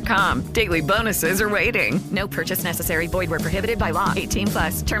LuckyLandSlots.com. Daily bonuses are waiting. No purchase necessary. Void where prohibited by law.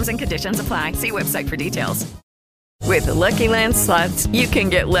 18+. Terms and conditions apply. See website for details. With the Lucky Land Slots, you can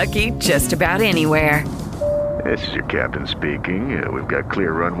get lucky just about anywhere. This is your captain speaking. We've got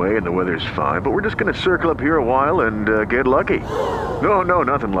clear runway and the weather's fine, but we're just going to circle up here a while and get lucky. No,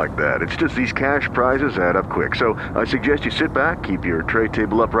 nothing like that. It's just these cash prizes add up quick. So I suggest you sit back, keep your tray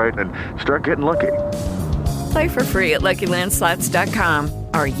table upright, and start getting lucky. Play for free at LuckyLandSlots.com.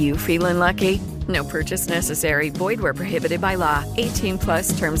 Are you feeling lucky? No purchase necessary. Void where prohibited by law.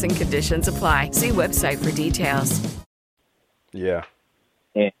 18+ terms and conditions apply. See website for details. Yeah.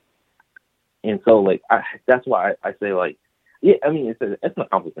 And so, like, that's why I say, like, yeah, I mean, it's an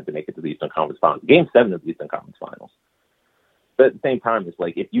accomplishment to make it to the Eastern Conference Finals. Game 7 of the Eastern Conference Finals. But at the same time, it's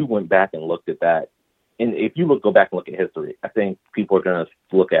like, if you went back and looked at that, and if you go back and look at history, I think people are going to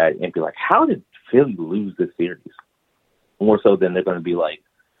look at it and be like, how did Philly lose this series? More so than they're going to be like,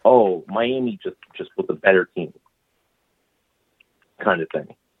 oh, Miami just was a better team, kind of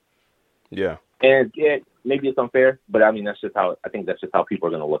thing. Yeah. And yeah, maybe it's unfair, but I mean that's just how people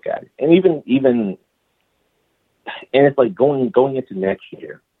are going to look at it. And even and it's like going into next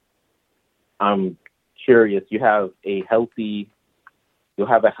year. I'm curious. You'll have a healthy,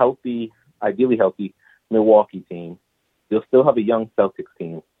 ideally healthy Milwaukee team. You'll still have a young Celtics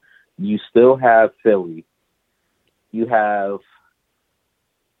team. You still have Philly. You have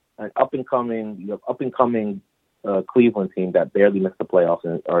an up and coming Cleveland team that barely missed the playoffs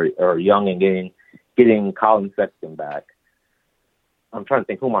and are young and getting Colin Sexton back. I'm trying to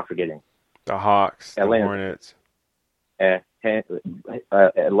think, who am I forgetting? The Hawks, Atlanta. The Hornets. Atlanta's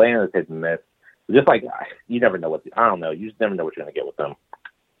hit and miss. Just like you never know I don't know. You just never know what you're going to get with them.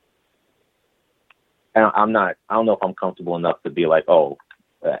 And I don't know if I'm comfortable enough to be like, oh,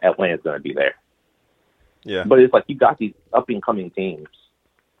 Atlanta's going to be there. Yeah. But it's like you got these up and coming teams,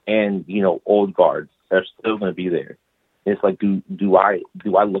 and old guards are still going to be there. And it's like, do I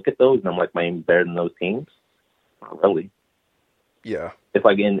look at those and I'm like, Miami's better than those teams? Not really. Yeah. It's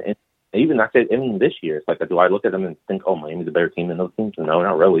like even this year, it's like, do I look at them and think, oh, Miami's a better team than those teams? No,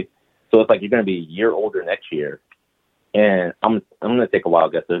 not really. So it's like you're going to be a year older next year, and I'm going to take a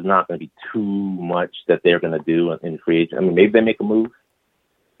wild guess. There's not going to be too much that they're going to do in free agent. I mean, maybe they make a move,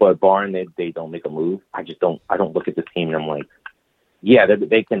 but barring they don't make a move, I don't look at this team and I'm like, yeah,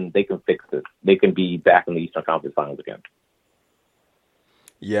 they can fix this. They can be back in the Eastern Conference Finals again.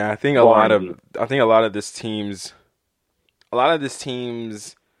 Yeah, I think a lot of this team's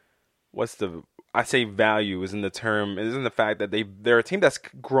I say value is in the fact that they're a team that's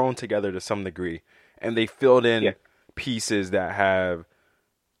grown together to some degree, and they filled in pieces that have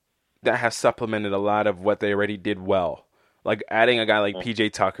supplemented a lot of what they already did well. Like adding a guy like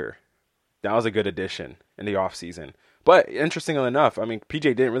PJ Tucker. That was a good addition in the offseason. But interestingly enough, I mean, PJ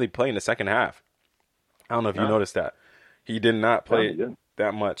didn't really play in the second half. I don't know if you noticed that. He did not play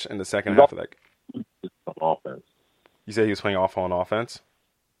that much in the second half of that. On offense. You said he was playing awful on offense?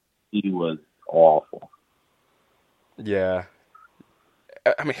 He was awful. Yeah.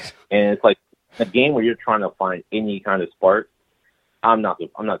 I mean, and it's like a game where you're trying to find any kind of spark. I'm not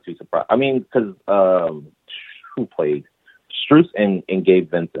too surprised. I mean, because who played? Strus and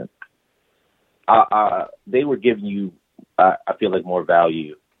Gabe Vincent. They were giving you, I feel like, more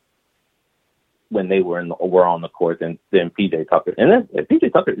value when they were on the court than PJ Tucker. And then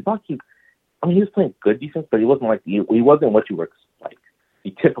PJ Tucker, it's not he was playing good defense, but he wasn't what you were like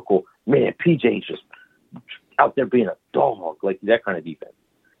the typical man. PJ's just out there being a dog, like that kind of defense.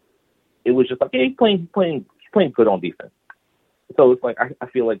 It was just like, hey, he's playing good on defense. So it's like I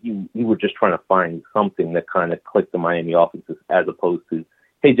feel like you were just trying to find something that kind of clicked the Miami offense as opposed to,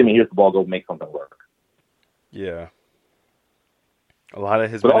 hey, Jimmy, here's the ball, go make something work. Yeah. A lot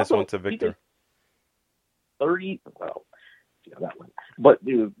of his minutes went to Victor. 30, well, yeah, that one. But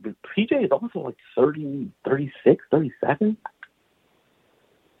dude, PJ is also like 30, 36, 37.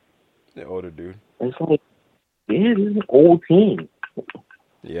 The older dude. It's like, yeah, this is an old team.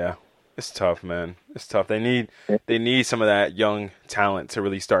 Yeah. It's tough, man. It's tough. They need some of that young talent to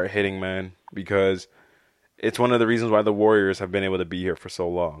really start hitting, man, because it's one of the reasons why the Warriors have been able to be here for so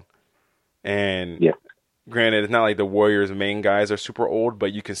long. And yeah. Granted, it's not like the Warriors' main guys are super old,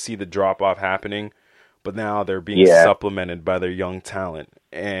 but you can see the drop-off happening. But now they're being supplemented by their young talent.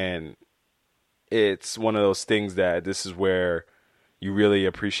 And it's one of those things that this is where you really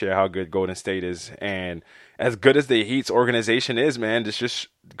appreciate how good Golden State is. And as good as the Heat's organization is, man, it's just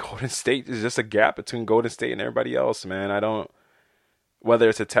Golden State is just a gap between Golden State and everybody else, man. Whether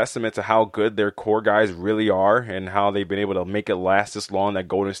it's a testament to how good their core guys really are and how they've been able to make it last this long, that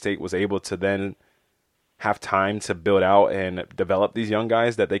Golden State was able to then have time to build out and develop these young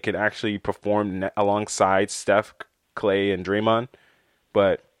guys that they can actually perform alongside Steph, Clay, and Draymond.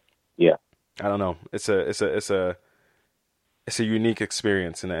 But yeah, I don't know. It's a unique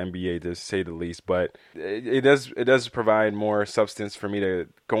experience in the NBA, to say the least. But it does provide more substance for me to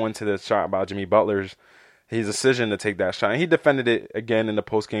go into the shot about Jimmy Butler's his decision to take that shot. And he defended it again in the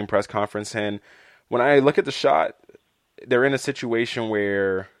post-game press conference. And when I look at the shot, they're in a situation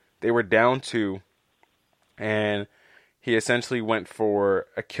where they were down 2. And he essentially went for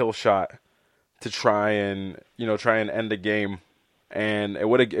a kill shot to try and end the game. And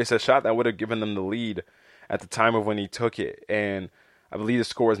it's a shot that would have given them the lead at the time of when he took it. And I believe the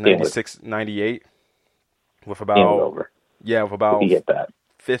score was 96-98 with about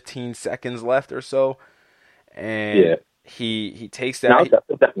 15 seconds left or so. And he takes that. No,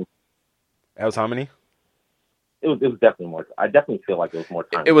 definitely. That was how many? It was definitely more. I definitely feel like it was more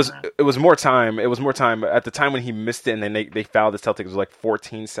time. It was more time. It was more time. At the time when he missed it and then they fouled the Celtics, it was like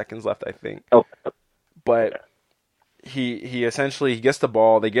 14 seconds left, I think. Oh. But he essentially gets the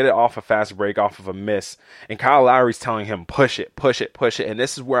ball. They get it off a fast break, off of a miss, and Kyle Lowry's telling him push it. And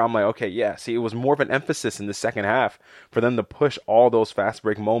this is where I'm like, okay, yeah. See, it was more of an emphasis in the second half for them to push all those fast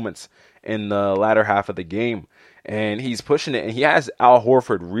break moments in the latter half of the game. And he's pushing it, and he has Al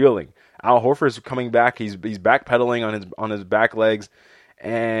Horford reeling. Al Horford's coming back. He's backpedaling on his back legs,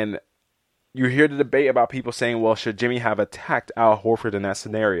 and you hear the debate about people saying, well, should Jimmy have attacked Al Horford in that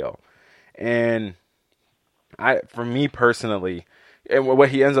scenario? And for me personally, and what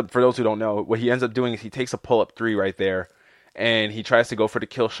he ends up, for those who don't know, what he ends up doing is he takes a pull-up 3 right there, and he tries to go for the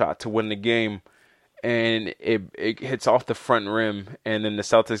kill shot to win the game, and it hits off the front rim, and then the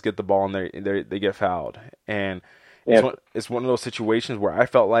Celtics get the ball, and they get fouled. And it's one of those situations where I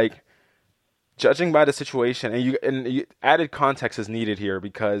felt like, judging by the situation, and added context is needed here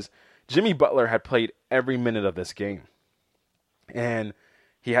because Jimmy Butler had played every minute of this game. And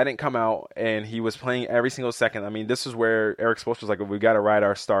he hadn't come out, and he was playing every single second. I mean, this is where Eric Spoelstra was like, we've got to ride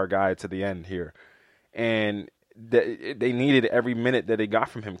our star guy to the end here. And they needed every minute that they got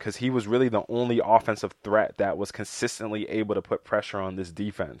from him because he was really the only offensive threat that was consistently able to put pressure on this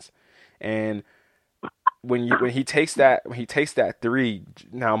defense. And when he takes that 3,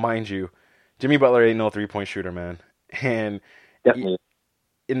 now mind you, Jimmy Butler ain't no 3-point shooter, man. And definitely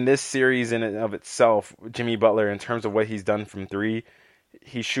in this series in and of itself, Jimmy Butler, in terms of what he's done from 3,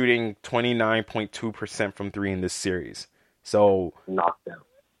 he's shooting 29.2% from 3 in this series. So knockdown.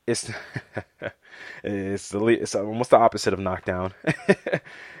 It's almost the opposite of knockdown.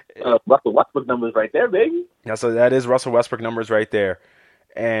 Russell Westbrook numbers right there, baby. Yeah, so that is Russell Westbrook numbers right there.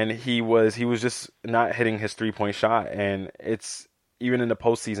 And he was just not hitting his 3-point shot, and it's even in the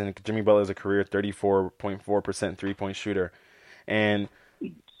postseason, Jimmy Butler is a career 34.4% 3-point shooter. And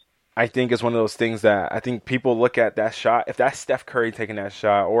I think it's one of those things that I think people look at that shot. If that's Steph Curry taking that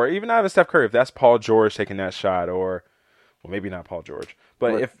shot, or even not even Steph Curry, if that's Paul George taking that shot, or, well, maybe not Paul George,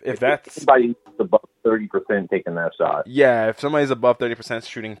 but if that's somebody above 30% taking that shot. Yeah, if somebody's above 30%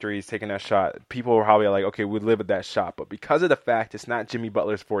 shooting threes, taking that shot, people are probably like, okay, we live with that shot. But because of the fact it's not Jimmy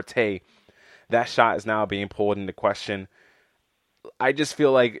Butler's forte, that shot is now being pulled into question. I just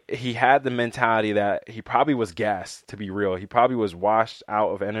feel like he had the mentality that he probably was gassed, to be real. He probably was washed out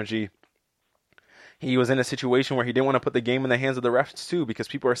of energy. He was in a situation where he didn't want to put the game in the hands of the refs too, because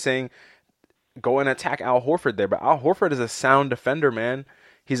people are saying, go and attack Al Horford there. But Al Horford is a sound defender, man.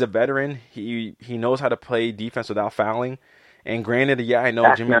 He's a veteran. He knows how to play defense without fouling. And granted, yeah, I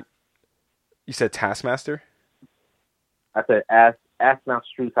know Jimmy. You said Taskmaster? I said ask Max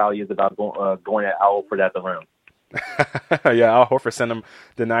Strus how he is about going at Al Horford at the rim. Yeah, Al Horford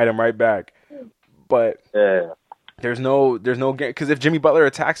denied him right back. But there's no game, because if Jimmy Butler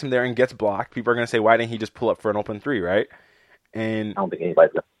attacks him there and gets blocked, people are going to say, why didn't he just pull up for an open three, right? And I don't think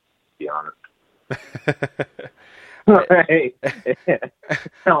anybody's going to be honest. Right.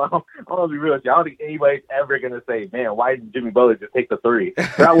 I'll be real with you. I don't think anybody's ever going to say, man, why didn't Jimmy Butler just take the three?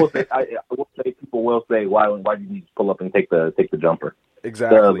 But I will say people will say, why did you just pull up and take the jumper?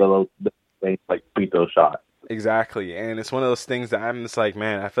 Exactly. The like free throw shot. Exactly. And it's one of those things that I'm just like,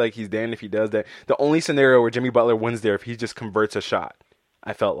 man, I feel like he's damned if he does that. The only scenario where Jimmy Butler wins there if he just converts a shot,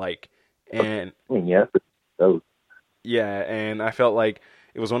 I felt like. And I mean, yes, those. Yeah, and I felt like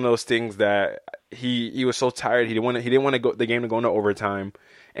it was one of those things that he was so tired. He didn't want the game to go into overtime.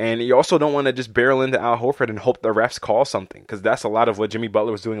 And you also don't want to just barrel into Al Horford and hope the refs call something, because that's a lot of what Jimmy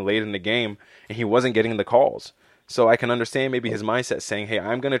Butler was doing late in the game, and he wasn't getting the calls. So I can understand maybe his mindset saying, hey,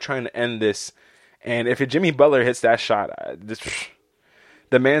 I'm going to try and end this. And if Jimmy Butler hits that shot,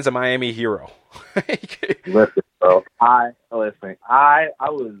 the man's a Miami hero. Listen, bro. I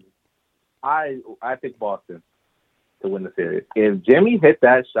picked Boston to win the series. If Jimmy hit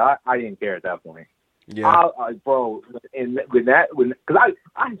that shot, I didn't care at that point. Yeah, bro. And because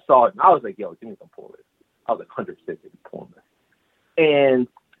I saw it, and I was like, yo, Jimmy's gonna pull this. I was like 100% he's pulling this. And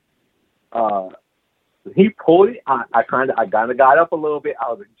he pulled it. I kind of got up a little bit. I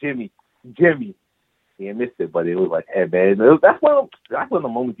was like, Jimmy. He missed it, but it was like, hey man, that's one of the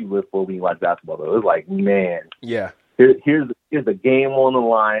moments you live for when you watch basketball. Though. It was like, man, yeah. Here's the game on the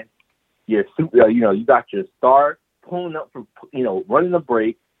line. You're super, you got your star pulling up for, running the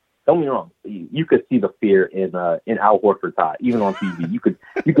break. Don't get me wrong. You could see the fear in Al Horford's eye, even on TV. You could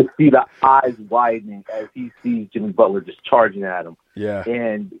see the eyes widening as he sees Jimmy Butler just charging at him. Yeah,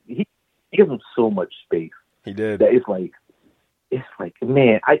 and he gives him so much space. He did. That it's like,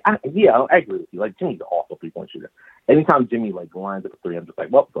 man, I agree with you. Like, Jimmy's an awful 3-point shooter. Anytime Jimmy lines up a three, I'm just like,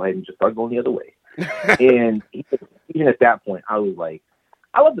 well, go ahead and just start going the other way. And even at that point, I was like,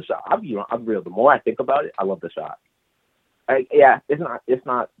 I love the shot. I'm real. The more I think about it, I love the shot. It's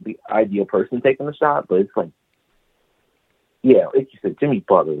not the ideal person taking the shot, but it's like, yeah, like you said, Jimmy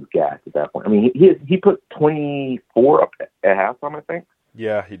Butler was gassed at that point. I mean, he put 24 up at halftime, I think.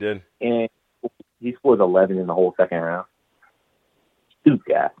 Yeah, he did. And he scored 11 in the whole second half. Dude's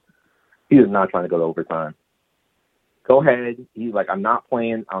gassed. He is not trying to go to overtime. Go ahead. He's like, I'm not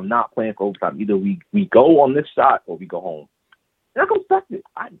playing for overtime. Either we go on this shot or we go home. And I can respect it.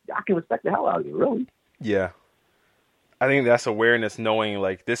 I can respect the hell out of it, really. Yeah. I think that's awareness, knowing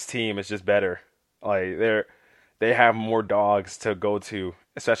like this team is just better. Like they have more dogs to go to,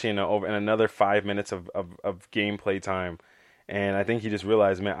 especially in another 5 minutes of gameplay time. And I think he just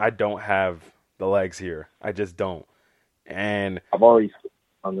realized, man, I don't have the legs here. I just don't. And I've already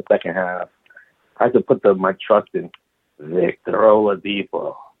on the second half. I had to put my trust in Victor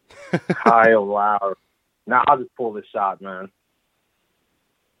Oladipo, Kyle Lowry. Now I'll just pull the shot, man.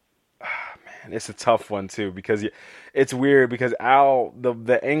 Man, it's a tough one too, because it's weird because Al,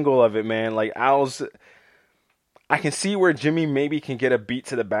 the angle of it, man, like Al's, I can see where Jimmy maybe can get a beat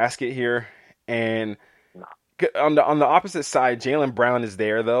to the basket here, and on the opposite side, Jaylen Brown is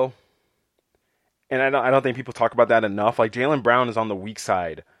there though, and I don't think people talk about that enough. Like Jaylen Brown is on the weak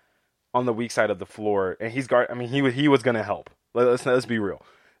side of the floor, and he was gonna help. Let's be real.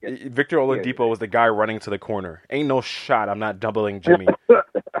 Victor Oladipo was the guy running to the corner. Ain't no shot I'm not doubling Jimmy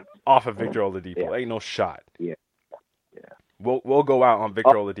off of Victor Oladipo. Yeah. Ain't no shot. Yeah. We'll go out on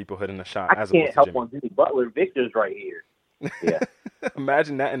Victor Oladipo hitting the shot. I can't help on Jimmy Butler. Victor's right here. Yeah.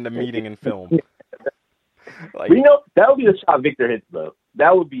 Imagine that in the meeting and film. Like, that would be the shot Victor hits, though.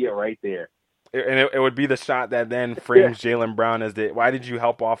 That would be it right there. And it would be the shot that then frames Jaylen Brown as why did you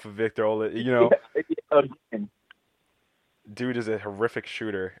help off of Victor Oladipo? Dude is a horrific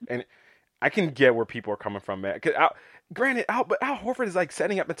shooter, and I can get where people are coming from, man. Granted, Al Horford is like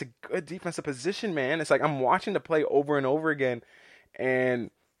setting up into good defensive position, man. It's like I'm watching the play over and over again, and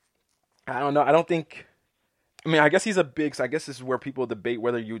I don't know. I guess he's a big, so I guess this is where people debate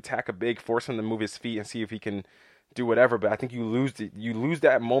whether you attack a big, force him to move his feet and see if he can do whatever. But I think you lose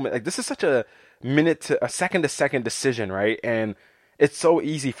that moment. Like this is such a second to second decision, right? And it's so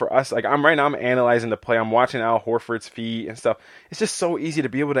easy for us. Like I'm analyzing the play. I'm watching Al Horford's feet and stuff. It's just so easy to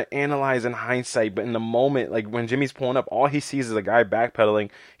be able to analyze in hindsight. But in the moment, like when Jimmy's pulling up, all he sees is a guy backpedaling.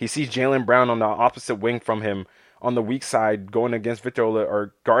 He sees Jaylen Brown on the opposite wing from him on the weak side going against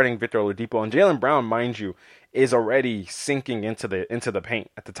or guarding Victor Oladipo. And Jaylen Brown, mind you, is already sinking into the paint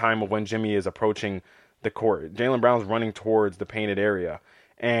at the time of when Jimmy is approaching the court. Jaylen Brown's running towards the painted area.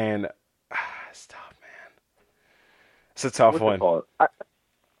 And it's tough, man. It's a tough one.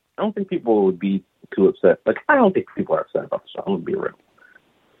 don't think people would be too upset. Like, I don't think people are upset about the shot. I'm gonna be real.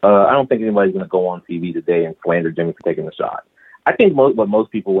 I don't think anybody's gonna go on TV today and slander Jimmy for taking the shot. I think what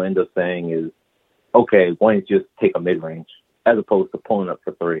most people will end up saying is, okay, why don't you just take a mid range as opposed to pulling up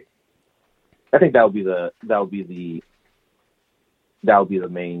for three? I think that would be the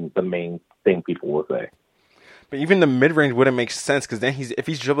main thing people will say. But even the mid range wouldn't make sense because then if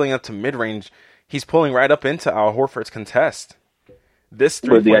he's dribbling up to mid range, he's pulling right up into Al Horford's contest. This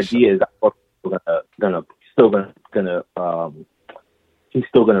But the idea is he's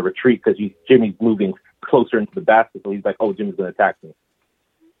still gonna retreat because Jimmy's moving closer into the basket, so he's like, oh, Jimmy's gonna attack me.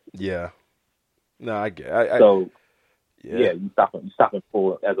 Yeah. No, I get. You stop him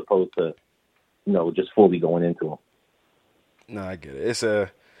full as opposed to, just fully going into him. No, I get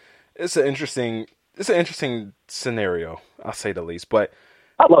it. It's an interesting scenario, I'll say the least. But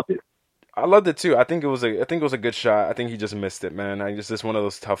I loved it. I loved it too. I think it was a good shot. I think he just missed it, man. It's one of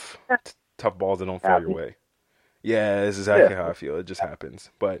those tough balls that don't fall your way. Yeah, it's exactly how I feel. It just happens.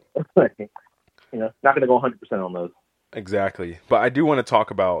 But not gonna go 100% on those. Exactly. But I do want to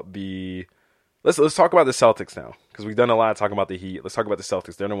talk about let's talk about the Celtics now, because we've done a lot of talking about the Heat. Let's talk about the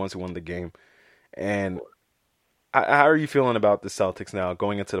Celtics. They're the ones who won the game. And how are you feeling about the Celtics now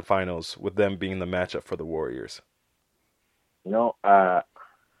going into the finals with them being the matchup for the Warriors? I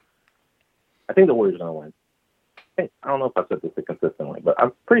think the Warriors are going to win. I don't know if I've said this consistently, but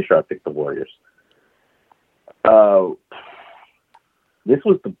I'm pretty sure I picked the Warriors. This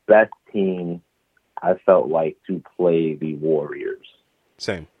was the best team I felt like to play the Warriors.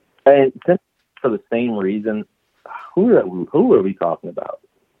 Same. And for the same reason, who are we talking about?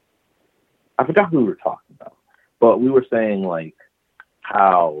 I forgot who we were talking about. But we were saying, like,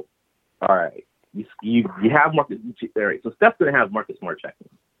 how, all right, you have Marcus. All right, so Steph's going to have Marcus Smart checking,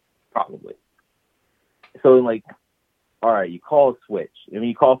 probably. So, like, all right, you call a switch.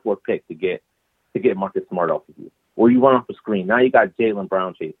 You call for a pick to get Marcus Smart off of you. Or you run off the screen. Now you got Jaylen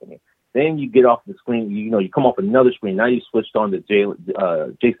Brown chasing you. Then you get off the screen. You come off another screen. Now you switched on to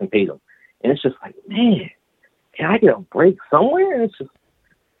Jason Tatum. And it's just like, man, can I get a break somewhere? And it's just,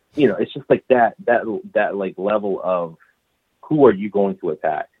 it's just like that like level of who are you going to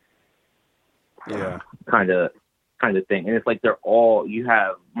attack? Yeah. Kind of thing. And it's like you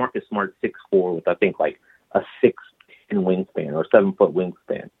have Marcus Smart 6'4" with I think like a 6'10" wingspan or 7-foot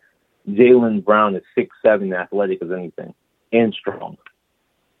wingspan. Jaylen Brown is 6'7", athletic as anything, and strong.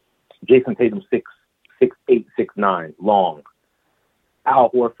 Jason Tatum 6'8", 6'9", long. Al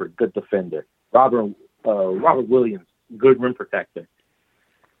Horford, good defender. Robert Williams, good rim protector.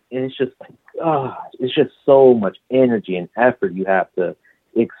 And it's just like, it's just so much energy and effort you have to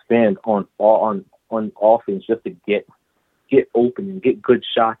expend on offense just to get open and get good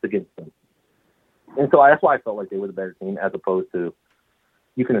shots against them. And so that's why I felt like they were the better team, as opposed to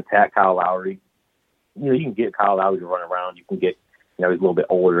you can attack Kyle Lowry. You can get Kyle Lowry to run around. You can get, he's a little bit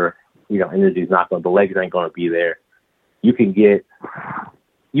older. Energy's not going. The legs ain't going to be there. You can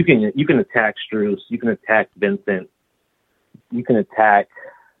attack Strus. You can attack Vincent. You can attack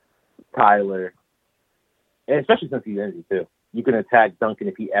Tyler, and especially since he's injured too. You can attack Duncan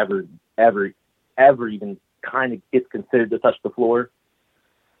if he ever even kind of gets considered to touch the floor.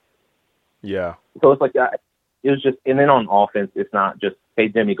 Yeah. So it's like that. It was just, and then on offense, it's not just, hey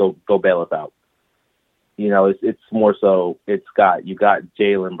Jimmy, go bail us out. It's more so. You got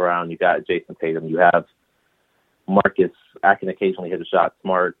Jaylen Brown, you got Jason Tatum, you have Marcus. I can occasionally hit a shot.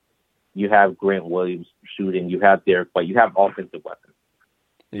 Smart. You have Grant Williams shooting. You have Derek White. You have offensive weapons.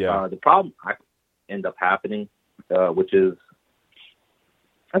 Yeah. The problem I end up happening, which is,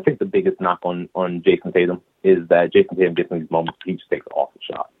 I think the biggest knock on Jason Tatum is that Jason Tatum gets in these moments he just takes an awful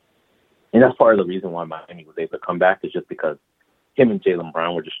shot. And that's part of the reason why Miami was able to come back, is just because him and Jaylen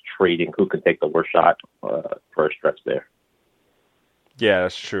Brown were just trading who could take the worst shot for a stretch there. Yeah,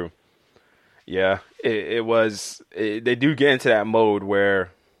 that's true. Yeah, it was. They do get into that mode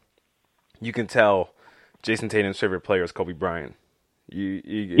where you can tell Jason Tatum's favorite player is Kobe Bryant. You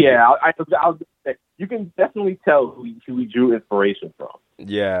can definitely tell who he drew inspiration from.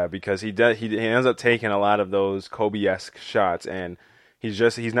 Yeah, because he ends up taking a lot of those Kobe-esque shots, and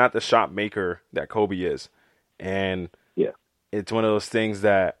he's not the shot maker that Kobe is. And yeah, it's one of those things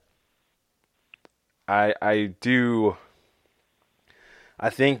that I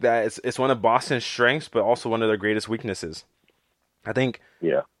think that it's one of Boston's strengths, but also one of their greatest weaknesses. I think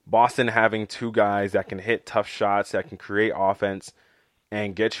Boston having two guys that can hit tough shots, that can create offense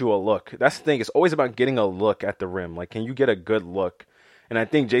and get you a look. That's the thing. It's always about getting a look at the rim. Like, can you get a good look? And I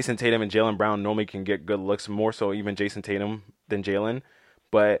think Jason Tatum and Jaylen Brown normally can get good looks, more so even Jason Tatum than Jaylen.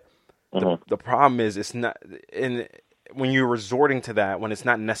 But the problem is, it's not. And when you're resorting to that when it's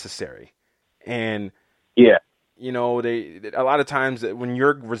not necessary. And yeah, you know, a lot of times when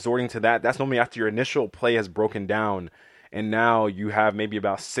you're resorting to that, that's normally after your initial play has broken down, and now you have maybe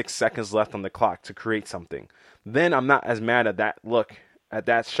about 6 seconds left on the clock to create something. Then I'm not as mad at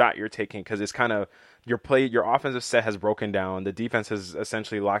that shot you're taking, because it's kind of your offensive set has broken down. The defense has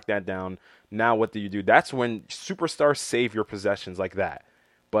essentially locked that down. Now what do? That's when superstars save your possessions like that.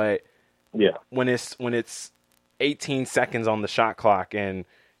 But yeah, when it's 18 seconds on the shot clock and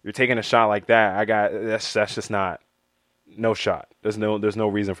you're taking a shot like that, that's just not no shot. There's no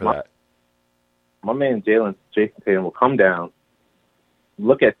reason for that. My man Jason Tatum will come down,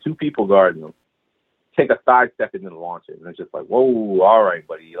 look at two people guarding him, take a side step and then launch it, and it's just like, whoa, all right,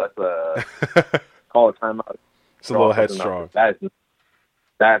 buddy, let's call a timeout. It's a little headstrong. That's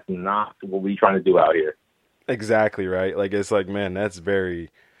not what we're trying to do out here. Exactly right. Like, it's like, man, that's a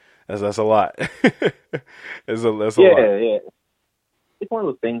lot. That's a lot. Yeah. It's one of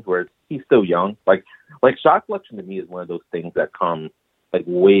those things where he's still young. Like shot selection to me is one of those things that come like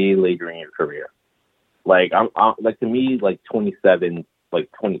way later in your career. Like I'm like, to me, like 27,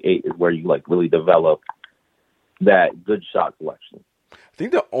 like 28 is where you like really develop that good shot selection. I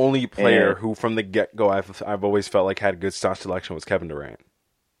think the only player who from the get-go I've always felt like had good shot selection was Kevin Durant.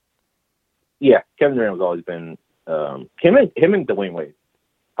 Yeah, Kevin Durant has always been him and Dwayne Wade.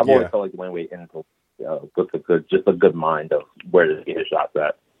 I've always felt like Dwayne Wade with a good mind of where to get his shots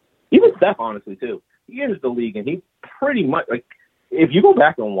at. Even Steph, honestly, too. He enters the league and he pretty much, like, if you go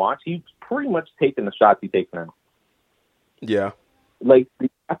back and watch, he's pretty much taking the shots he takes now. Yeah. Like,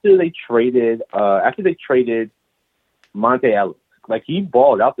 after they traded Monte Ellis, like, he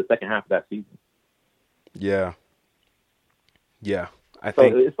balled out the second half of that season. Yeah. Yeah. I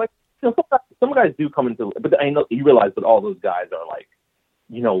think it's like, you know, some guys do come into, but I know you realize that all those guys are like,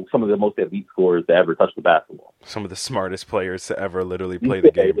 you know, some of the most elite scorers to ever touch the basketball. Some of the smartest players to ever literally play the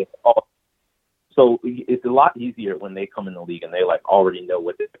game. So it's a lot easier when they come in the league and they like already know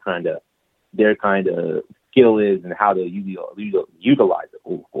what their kind of skill is and how to utilize it.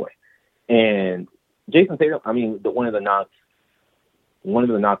 Oh boy! And Jason Tatum, I mean, one of the knocks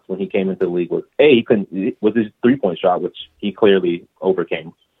when he came into the league was was his 3-point shot, which he clearly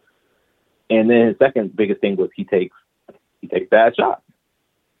overcame. And then his second biggest thing was he takes bad shots.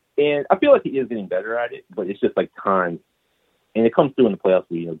 And I feel like he is getting better at it, but it's just like time. And it comes through in the playoffs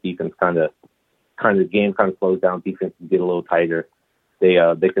where, you know, defense the game kind of slows down. Defense get a little tighter. They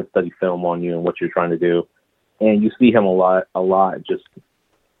can study film on you and what you're trying to do. And you see him a lot just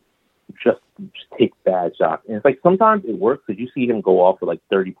take bad shots. And it's like sometimes it works because you see him go off for like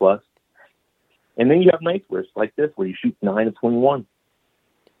 30 plus. And then you have nights where it's like this, where you shoot 9 of 21.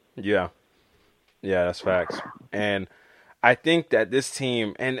 Yeah. Yeah, that's facts. And I think that this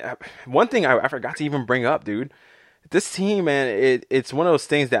team, and one thing I forgot to even bring up, dude, this team, man, it's one of those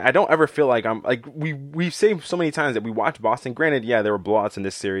things that I don't ever feel like I'm like, we've said so many times that we watch Boston. Granted, yeah, there were blowouts in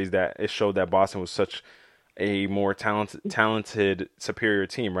this series that it showed that Boston was such a more talented, superior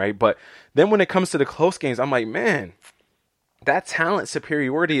team, right? But then when it comes to the close games, I'm like, man, that talent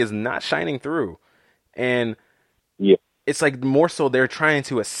superiority is not shining through. And yeah, it's like more so they're trying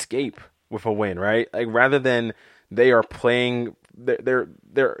to escape with a win, right? Like, rather than they are playing, they're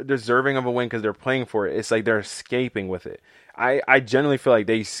deserving of a win because they're playing for it. It's like they're escaping with it. I generally feel like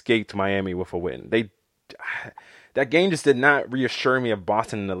they escaped Miami with a win. That game just did not reassure me of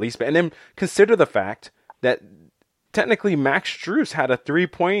Boston in the least bit. And then consider the fact that technically Max Strus had a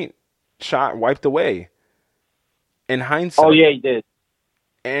 3-point shot wiped away in hindsight. Oh yeah, he did.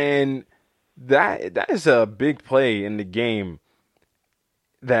 And that is a big play in the game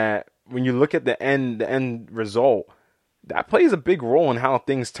that when you look at the end result, that plays a big role in how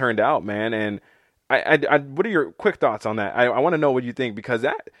things turned out, man. And I what are your quick thoughts on that? I want to know what you think, because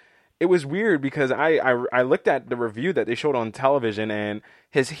it was weird, because I looked at the review that they showed on television, and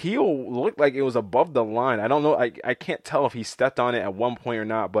his heel looked like it was above the line. I don't know. I can't tell if he stepped on it at one point or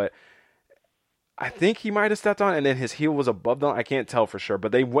not, but I think he might have stepped on it, and then his heel was above the line. I can't tell for sure,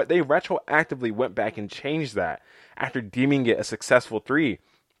 but they retroactively went back and changed that after deeming it a successful 3.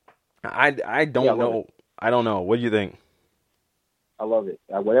 I don't know. I don't know. What do you think? I love it.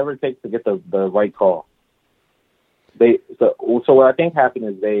 Whatever it takes to get the right call. So what I think happened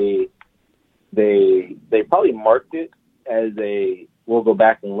is they probably marked it as we'll go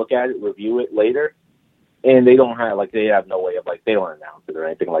back and look at it, review it later, and they have no way of they don't announce it or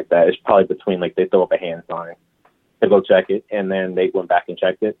anything like that. It's probably between they throw up a hand sign to go check it, and then they went back and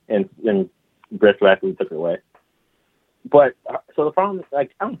checked it, and retroactively took it away. But so the problem, I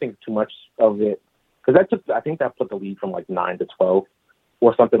don't think too much of it, because I think that put the lead from 9 to 12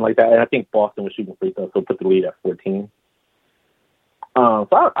 or something like that. And I think Boston was shooting free throws, so put the lead at 14. So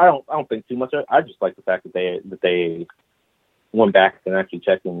I don't think too much of it. I just like the fact that they went back and actually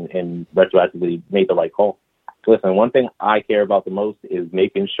checked and retroactively made the right call. Listen, one thing I care about the most is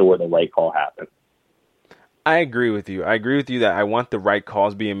making sure the right call happens. I agree with you. I agree with you that I want the right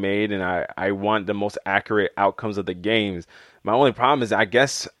calls being made, and I want the most accurate outcomes of the games. My only problem is I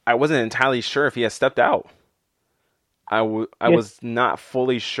guess I wasn't entirely sure if he had stepped out. I was not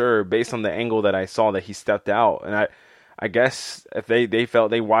fully sure based on the angle that I saw that he stepped out. And I guess if they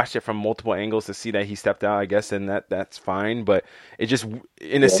felt they watched it from multiple angles to see that he stepped out, I guess then that's fine. But it just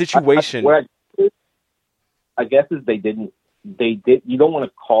in a situation. I guess is they did. You don't want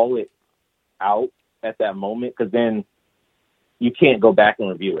to call it out at that moment because then you can't go back and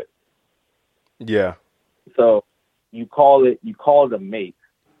review it. Yeah. So you call it a make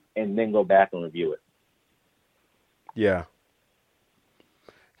and then go back and review it. Yeah.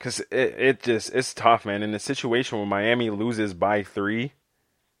 Because it's tough, man. In a situation where Miami loses by 3.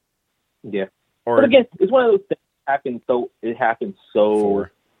 Yeah. But again, it's one of those things it happened so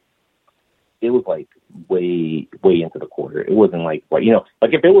 4. It was like way into the quarter. It wasn't like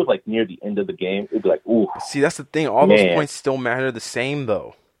if it was like near the end of the game, it'd be like, ooh. See, that's the thing. All those points still matter the same,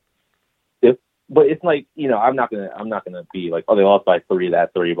 though. But it's like, I'm not gonna be like, oh, they lost by 3,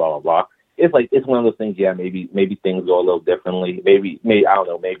 that 3, blah blah blah. It's like it's one of those things. Yeah, maybe things go a little differently. Maybe I don't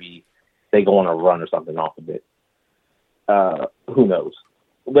know. Maybe they go on a run or something off of it. Who knows?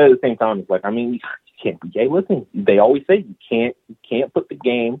 But at the same time, it's like, I mean, you can't be gay. Listen, they always say you can't put the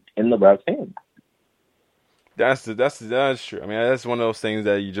game in the ref's hands. That's true. I mean, that's one of those things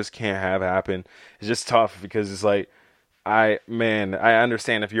that you just can't have happen. It's just tough because it's like, I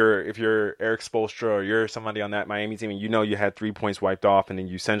understand if you're Eric Spoelstra or you're somebody on that Miami team and you had 3 points wiped off and then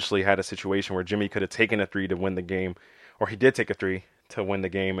you essentially had a situation where Jimmy could have taken a 3 to win the game, or he did take a 3 to win the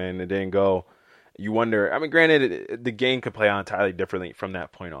game and it didn't go. You wonder. I mean, granted, the game could play out entirely differently from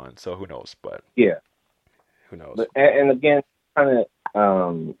that point on. So who knows? But yeah, who knows? But, and again, kind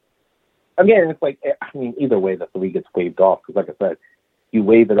of. Again, it's like, I mean, either way, the 3 gets waved off because, like I said, you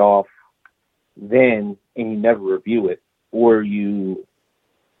wave it off, then and you never review it, or you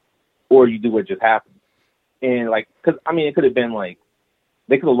do what just happened, and like, because I mean, it could have been like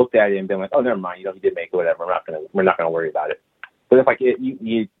they could have looked at it and been like, oh, never mind, he did make it, whatever. We're not gonna worry about it. But it's like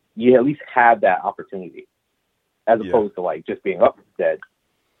you at least have that opportunity, as opposed to like just being up dead.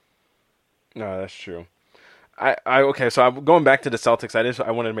 No, that's true. Okay, so I'm going back to the Celtics.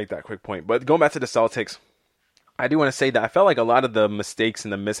 I wanted to make that quick point, but going back to the Celtics, I do want to say that I felt like a lot of the mistakes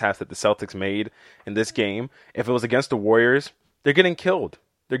and the mishaps that the Celtics made in this game, if it was against the Warriors, they're getting killed.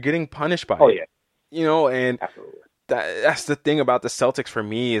 They're getting punished by it. Yeah. And that's the thing about the Celtics for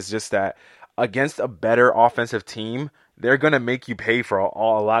me is just that against a better offensive team, they're going to make you pay for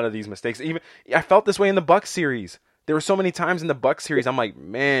a lot of these mistakes. Even I felt this way in the Bucks series. There were so many times in the Bucks series, I'm like,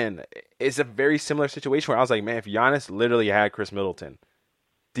 man, it's a very similar situation where I was like, man, if Giannis literally had Chris Middleton,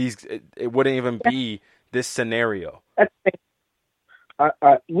 it wouldn't even be this scenario. I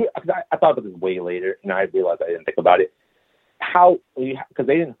thought of this way later, and I realized I didn't think about it. Because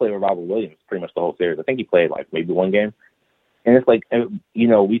they didn't play with Robert Williams pretty much the whole series. I think he played like maybe one game. And it's like,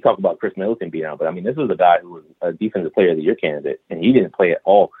 we talk about Chris Middleton being out, but I mean, this was a guy who was a Defensive Player of the Year candidate, and he didn't play at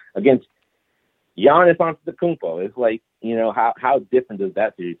all against Giannis Antetokounmpo. It's like, how different does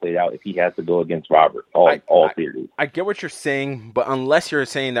that series play out if he has to go against Robert all series? I get what you're saying, but unless you're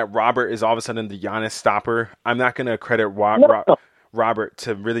saying that Robert is all of a sudden the Giannis stopper, I'm not going to credit Robert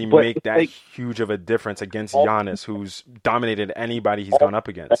to really make that huge of a difference against Giannis, who's dominated anybody he's gone up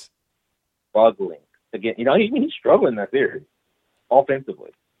against. Struggling again, he's struggling in that series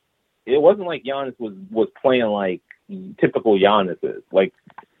offensively. It wasn't like Giannis was playing like typical Giannis is. Like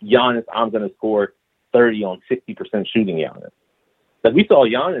Giannis, I'm going to score 30 on 60% shooting Giannis. Like we saw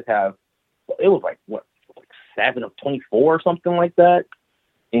Giannis have, it was like 7 of 24 or something like that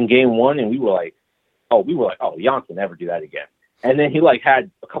in game 1, and we were like, oh, Giannis will never do that again. And then he had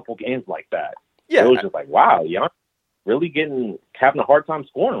a couple games like that. Yeah, it was just like, wow, Giannis really having a hard time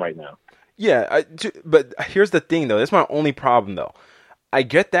scoring right now. Yeah, but here's the thing though. That's my only problem though. I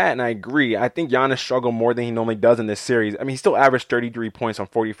get that and I agree. I think Giannis struggled more than he normally does in this series. I mean, he still averaged 33 points on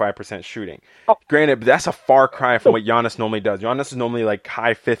 45% shooting. Granted, but that's a far cry from what Giannis normally does. Giannis is normally like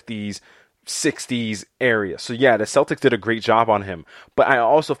high 50s, 60s area. So yeah, the Celtics did a great job on him. But I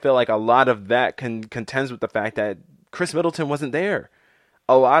also feel like a lot of that contends with the fact that Chris Middleton wasn't there.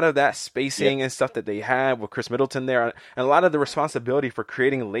 A lot of that spacing and stuff that they had with Chris Middleton there, and a lot of the responsibility for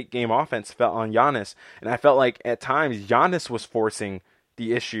creating late game offense fell on Giannis. And I felt like at times Giannis was forcing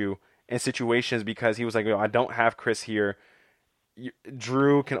the issue in situations because he was like, I don't have Chris here.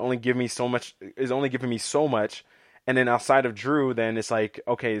 Drew can only give me so much, is only giving me so much. And then outside of Drew, then it's like,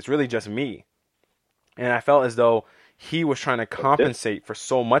 okay, it's really just me. And I felt as though he was trying to compensate for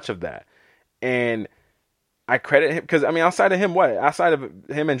so much of that. And I credit him because, I mean, outside of him, outside of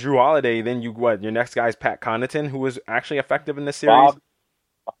him and Drew Holiday, then your next guy is Pat Connaughton, who was actually effective in this series.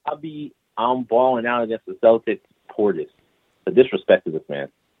 Bobby, I'm balling out against the Celtics. Portis. The disrespect to this man.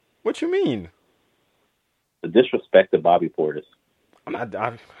 What you mean? The disrespect to Bobby Portis. I'm not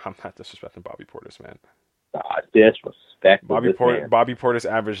disrespecting Bobby Portis, man. Disrespect. Bobby Portis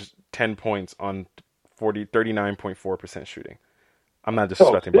averaged 10 points on 39.4% shooting. I'm not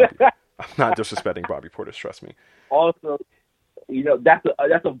disrespecting Bobby. I'm not disrespecting Bobby Portis. Trust me. Also,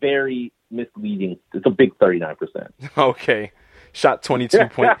 that's a very misleading. It's a big 39%. Okay, he shot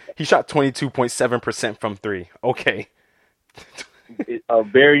 22.7% from three. Okay. A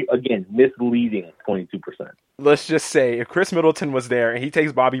very, again, misleading 22%. Let's just say if Chris Middleton was there and he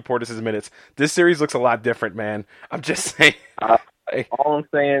takes Bobby Portis' minutes, this series looks a lot different, man. I'm just saying. All I'm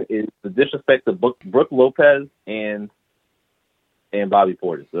saying is the disrespect to Brook Lopez and Bobby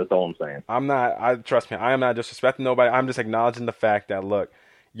Portis. That's all I'm saying. Trust me, I am not disrespecting nobody. I'm just acknowledging the fact that, look,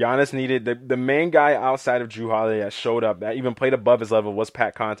 Giannis needed the main guy outside of Drew Holiday that showed up, that even played above his level, was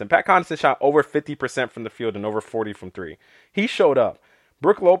Pat Connaughton. Pat Connaughton shot over 50% from the field and over 40 from three. He showed up.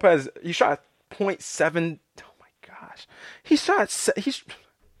 Brook Lopez, he shot 0.7. Oh my gosh,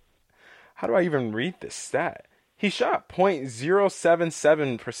 how do I even read this stat? He shot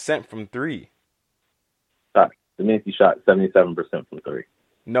 0.077% from three. That means he shot 77% from three.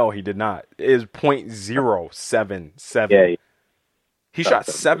 No, he did not. It is 0.077. Yeah. He shot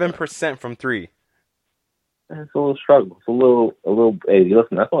 7% from three. It's a little struggle. It's a little. Hey,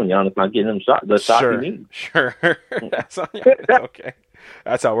 listen, that's on Giannis not getting him the shot he needs. Sure. That's on Giannis. Okay,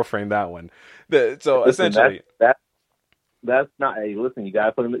 that's how we'll frame that one. Essentially, that's not. Hey, listen, you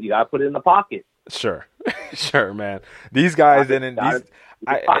gotta put it in the pocket. Sure, man. These guys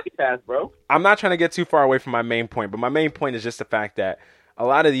pocket pass, bro. I'm not trying to get too far away from my main point, but my main point is just the fact that a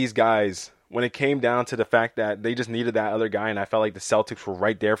lot of these guys, when it came down to the fact that they just needed that other guy, and I felt like the Celtics were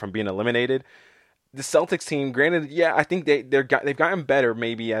right there from being eliminated. The Celtics team, granted, yeah, I think they've gotten better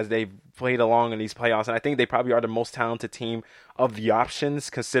maybe as they've played along in these playoffs, and I think they probably are the most talented team of the options,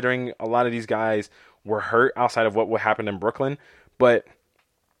 considering a lot of these guys were hurt outside of what happened in Brooklyn. But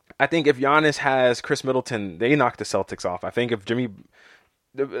I think if Giannis has Chris Middleton, they knock the Celtics off. I think if Jimmy,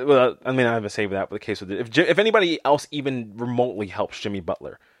 well, I mean, I haven't saved that, but the case with it, if anybody else even remotely helps Jimmy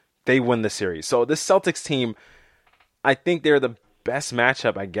Butler, they win the series. So this Celtics team, I think they're the best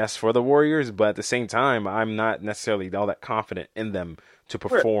matchup, I guess, for the Warriors, but at the same time, I'm not necessarily all that confident in them to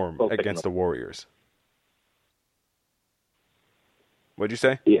perform against the Warriors. What'd you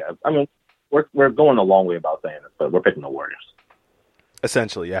say? Yeah, I mean, we're going a long way about saying this, but we're picking the Warriors.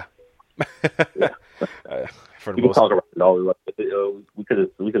 Essentially, yeah. For the most talk about it all. We could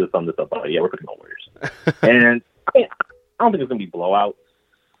have summed this up. Yeah, we're picking the Warriors, and I don't think it's gonna be blowout,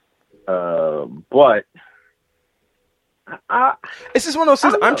 but. It's just one of those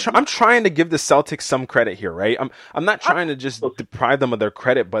things. I'm trying to give the Celtics some credit here, right? I'm not trying to just deprive them of their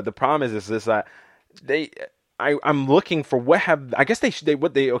credit, but the problem is that I'm looking for I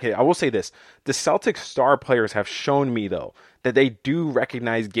will say this: the Celtics star players have shown me though that they do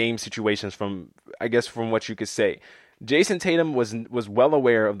recognize game situations from what you could say. Jason Tatum was well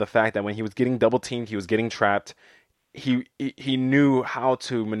aware of the fact that when he was getting double teamed, he was getting trapped. He knew how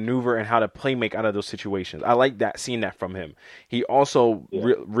to maneuver and how to play make out of those situations. I like seeing that from him. He also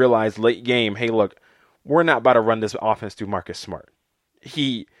realized late game, hey, look, we're not about to run this offense through Marcus Smart.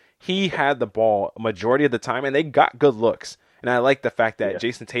 He had the ball a majority of the time, and they got good looks. And I like the fact that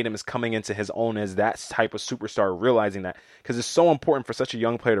Jason Tatum is coming into his own as that type of superstar, realizing that, because it's so important for such a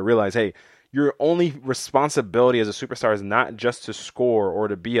young player to realize, hey, your only responsibility as a superstar is not just to score or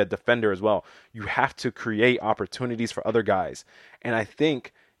to be a defender as well. You have to create opportunities for other guys. And I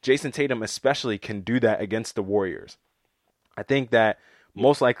think Jason Tatum especially can do that against the Warriors. I think that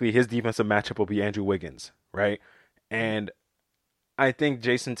most likely his defensive matchup will be Andrew Wiggins, right? And I think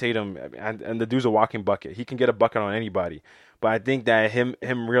Jason Tatum, and the dude's a walking bucket. He can get a bucket on anybody. But I think that him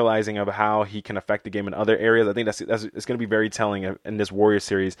realizing of how he can affect the game in other areas, I think that's it's going to be very telling in this Warriors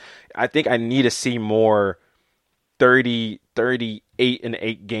series. I think I need to see more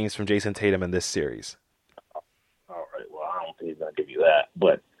 38-8 games from Jason Tatum in this series. All right. Well, I don't think he's going to give you that.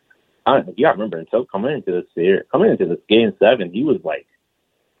 But you got to remember, until coming into this game 7, he was like,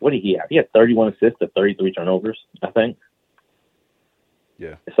 what did he have? He had 31 assists to 33 turnovers, I think.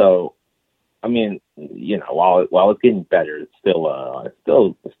 Yeah. So, I mean, while it's getting better, it's still a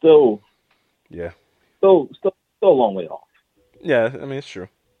long way off. Yeah, I mean, it's true.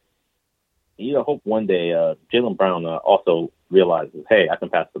 hope one day Jaylen Brown also realizes, hey, I can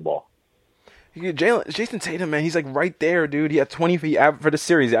pass the ball. Jason Tatum, man, he's like right there, dude. He had for the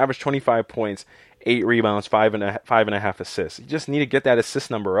series. He averaged 25 points, 8 rebounds, 5.5 assists. You just need to get that assist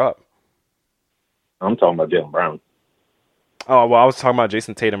number up. I'm talking about Jaylen Brown. Oh well, I was talking about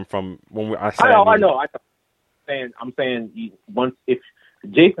Jason Tatum from when I know. I'm saying once if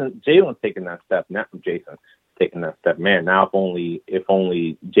Jalen's taking that step, not Jason taking that step, man. Now if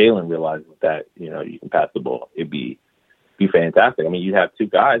only Jalen realizes that you can pass the ball, it'd be fantastic. I mean, you have two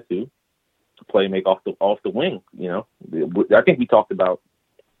guys who make off the wing. I think we talked about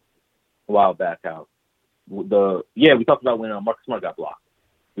a while back how we talked about when Marcus Smart got blocked.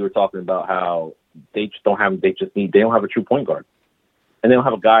 We were talking about how they don't have a true point guard, and they don't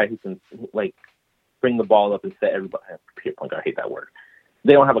have a guy who can bring the ball up and set everybody. Pure point guard, I hate that word.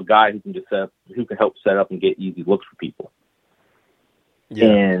 They don't have a guy who can help set up and get easy looks for people. Yeah.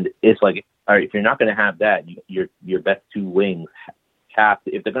 And it's like, all right, if you're not going to have that, your best two wings have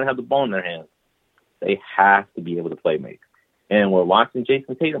to, if they're going to have the ball in their hands, they have to be able to play make. And we're watching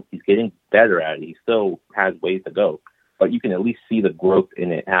Jason Tatum. He's getting better at it. He still has ways to go, but you can at least see the growth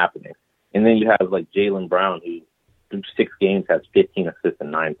in it happening. And then you have Jaylen Brown, who through 6 games has 15 assists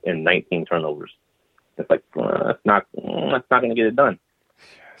and 19 turnovers. It's like that's not going to get it done.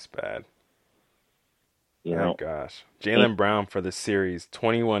 That's bad. Oh gosh, Jaylen Brown for the series,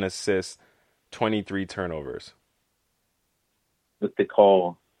 21 assists, 23 turnovers. What they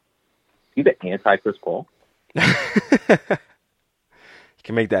call? He's the anti-Chris Paul. You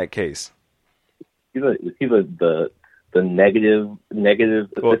can make that case. He's the negative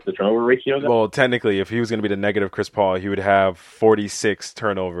assist to turnover ratio guy? Well, technically, if he was going to be the negative Chris Paul, he would have 46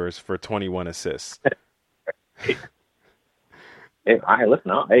 turnovers for 21 assists. Listen.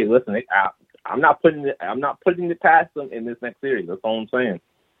 I'm not putting it past them in this next series. That's all I'm saying.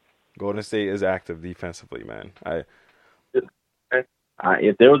 Golden State is active defensively, man. If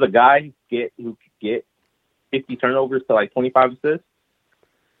there was a guy who could get 50 turnovers to 25 assists,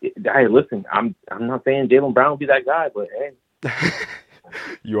 listen. I'm not saying Jaylen Brown would be that guy, but hey,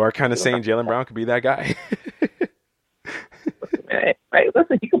 you are kind of saying Jaylen Brown could be that guy. hey,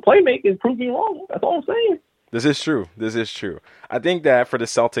 listen, he can play make and prove me wrong. That's all I'm saying. This is true. I think that for the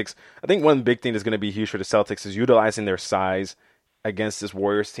Celtics, one big thing that's going to be huge for the Celtics is utilizing their size against this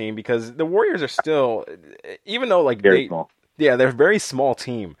Warriors team, because the Warriors are still, even though very small. Yeah, they're a very small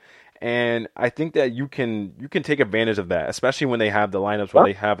team. And I think that you can take advantage of that, especially when they have the lineups where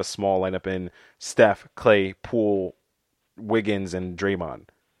they have a small lineup in Steph, Clay, Poole, Wiggins, and Draymond.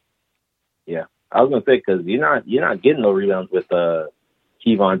 Yeah, I was going to say, because you're not getting no rebounds with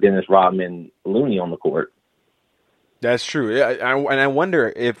Kevon, Dennis Rodman, Looney on the court. That's true. And I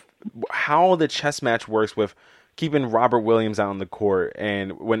wonder how the chess match works with keeping Robert Williams out on the court,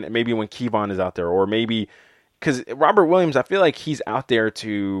 and when Kevon is out there, or maybe because Robert Williams, I feel like he's out there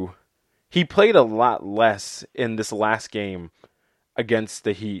he played a lot less in this last game against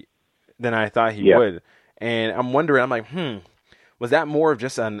the Heat than I thought he would. And I'm wondering, I'm like, was that more of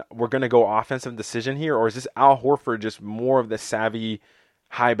just we're going to go offensive decision here, or is this Al Horford just more of the savvy,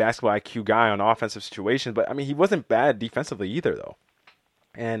 high basketball IQ guy on offensive situations? But I mean, he wasn't bad defensively either, though.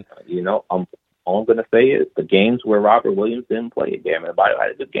 And all I'm going to say is the games where Robert Williams didn't play, Bam Adebayo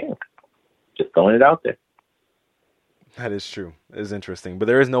had a good game. Just throwing it out there. That is true. It is interesting. But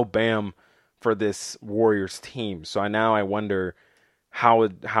there is no Bam for this Warriors team. So now I wonder how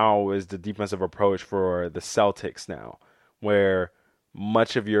is the defensive approach for the Celtics now, where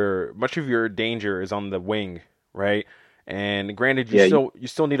much of your danger is on the wing, right? And granted, you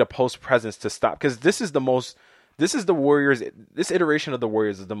still need a post presence to stop, because this is the Warriors. This iteration of the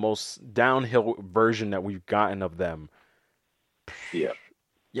Warriors is the most downhill version that we've gotten of them.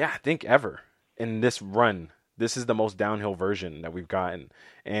 Yeah, I think ever in this run. This is the most downhill version that we've gotten.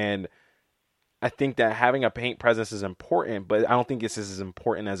 And I think that having a paint presence is important, but I don't think it's as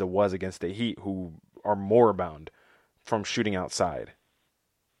important as it was against the Heat, who are moribund from shooting outside.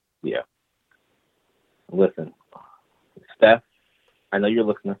 Yeah. Listen, Steph, I know you're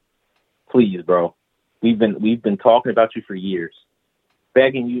listening. Please, bro. We've been talking about you for years.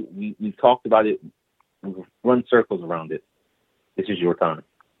 Begging you, we've talked about it. We've run circles around it. This is your time.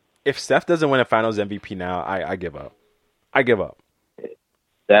 If Steph doesn't win a Finals MVP now, I give up. I give up.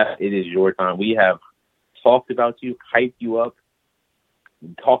 It is your time. We have talked about you, hyped you up,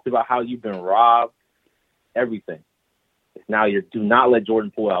 talked about how you've been robbed, everything. It's now do not let Jordan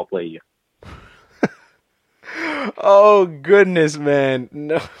Poole outplay you. Oh, goodness, man.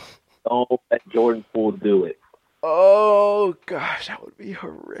 No. Don't let Jordan Poole do it. Oh, gosh, that would be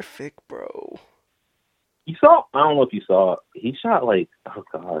horrific, bro. I don't know if you saw it. He shot oh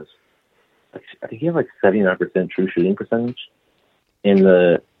gosh. I think he had like 79% true shooting percentage in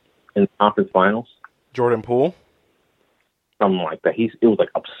the conference finals. Jordan Poole? Something like that. It was like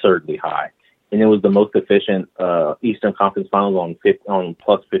absurdly high. And it was the most efficient Eastern Conference Finals on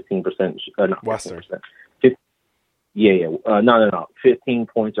plus 15%. Not Western. 15%. No. 15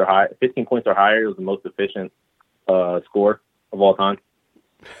 points or higher. 15 points or higher was the most efficient score of all time.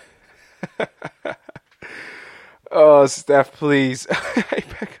 Oh, Steph, please.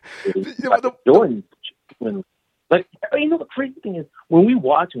 Jordan, like, you know, the crazy thing is when we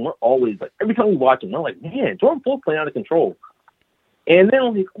watch him, we're always like, every time we watch him, we're like, man, Jordan Poole's playing out of control. And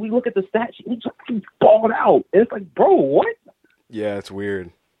then we look at the stats, he's balled out. And it's like, bro, what? Yeah, it's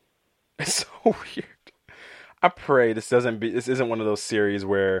weird. It's so weird. I pray this isn't one of those series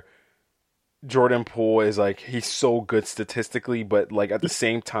where Jordan Poole is like, he's so good statistically, but like at the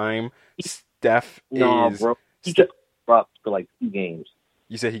same time, Steph is. Bro, he just erupts for like 2 games.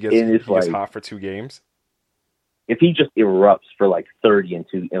 You said he gets hot for 2 games? If he just erupts for like 30 in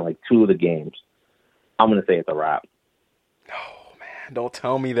 2 of the games, I'm gonna say it's a wrap. Oh man, don't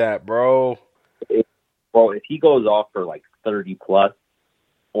tell me that, bro. If he goes off for like 30 plus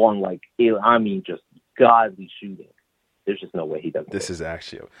on like, just godly shooting, there's just no way he doesn't. This is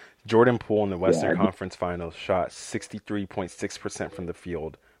actually Jordan Poole in the Western Conference Finals shot 63.6% from the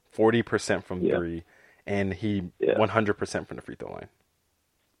field, 40% from 3, and he 100% from the free throw line.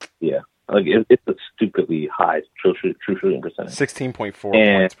 Yeah, like it's a stupidly high true shooting percentage. 16.4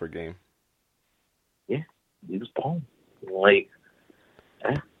 points per game. Yeah, he was balling. Like,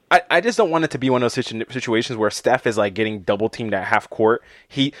 I just don't want it to be one of those situations where Steph is like getting double teamed at half court.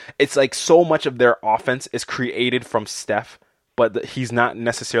 It's like so much of their offense is created from Steph, but he's not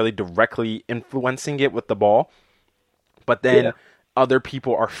necessarily directly influencing it with the ball. But then other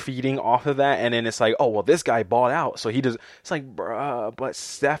people are feeding off of that, and then it's like, oh well, this guy balled out, so he does. It's like, bruh, but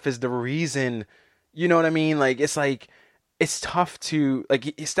Steph is the reason. You know what I mean? Like it's tough to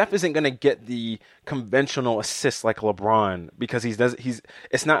like. Steph isn't gonna get the conventional assist like LeBron because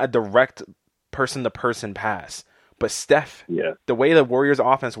it's not a direct person to person pass. But Steph, the way the Warriors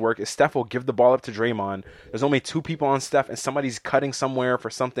offense work is Steph will give the ball up to Draymond. There's only 2 people on Steph, and somebody's cutting somewhere for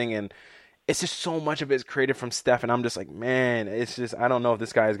something, and it's just so much of it is created from Steph. And I'm just like, man, it's just I don't know if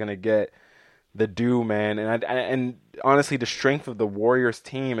this guy is gonna get the due, man. And honestly, the strength of the Warriors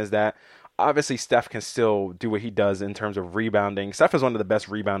team is that. Obviously, Steph can still do what he does in terms of rebounding. Steph is one of the best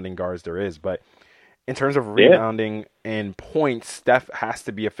rebounding guards there is, but in terms of rebounding and points, Steph has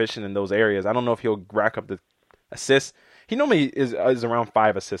to be efficient in those areas. I don't know if he'll rack up the assists. He normally is around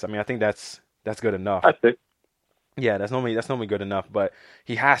 5 assists. I mean, I think that's good enough. I think. Yeah, that's normally good enough. But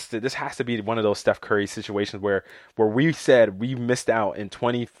he has to. This has to be one of those Steph Curry situations where we said we missed out in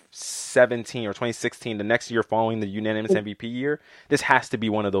 2017 or 2016, the next year following the unanimous MVP year. This has to be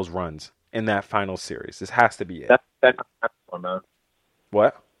one of those runs. In that final series. This has to be it. That kind of guy, man.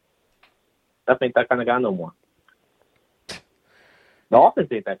 What? Steph ain't that kind of guy no more. The offense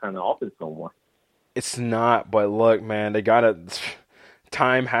ain't that kind of offense no more. It's not, but look, man, they gotta.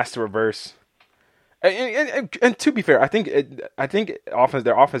 Time has to reverse. And to be fair, I think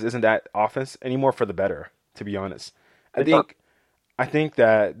their offense isn't that offense anymore for the better. To be honest, I think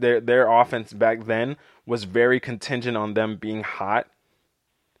that their offense back then was very contingent on them being hot.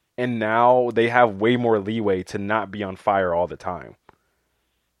 And now they have way more leeway to not be on fire all the time.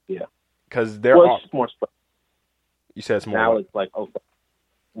 Yeah. Because it's just more spread. You said it's more. Now it's like, okay,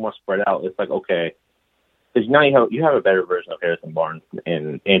 more spread out. It's like, okay. Because now you have a better version of Harrison Barnes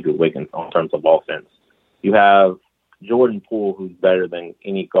and Andrew Wiggins in terms of offense. You have Jordan Poole, who's better than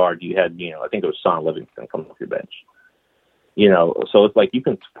any guard you had. I think it was Sean Livingston coming off your bench. So it's like you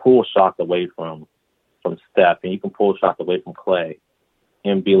can pull shots away from Steph, and you can pull shots away from Clay.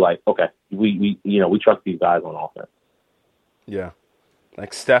 And be like, okay, we trust these guys on offense. Yeah.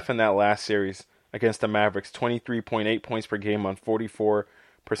 Like Steph in that last series against the Mavericks, 23.8 points per game on 44%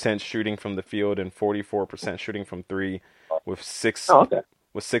 shooting from the field and 44% shooting from 3 with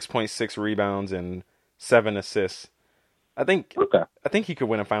 6.6 rebounds and 7 assists. I think he could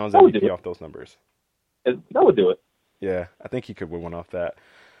win a Finals MVP off those numbers. That would do it. Yeah, I think he could win one off that.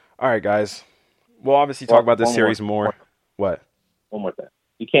 All right, guys. We'll obviously talk about this series more. What? One more thing.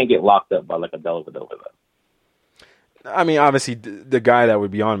 You can't get locked up by like a Dellavedova. I mean, obviously, the guy that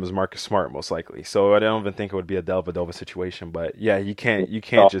would be on was Marcus Smart, most likely. So I don't even think it would be a Dellavedova situation. But yeah, you can't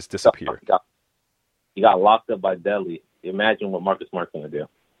just disappear. You got locked up by Delly. Imagine what Marcus Smart's going to do.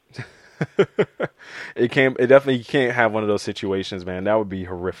 It definitely can't have one of those situations, man. That would be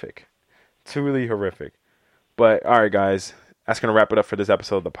horrific, truly horrific. But all right, guys. That's going to wrap it up for this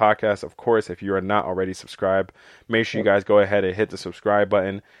episode of the podcast. Of course, if you are not already subscribed, make sure you guys go ahead and hit the subscribe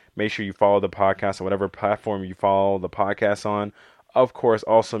button. Make sure you follow the podcast on whatever platform you follow the podcast on. Of course,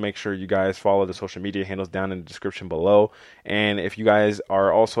 also make sure you guys follow the social media handles down in the description below. And if you guys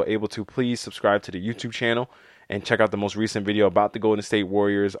are also able to, please subscribe to the YouTube channel and check out the most recent video about the Golden State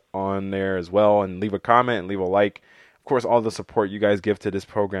Warriors on there as well. And leave a comment and leave a like. Of course, all the support you guys give to this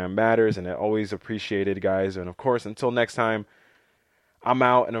program matters, and I always appreciate it, guys. And of course, until next time, I'm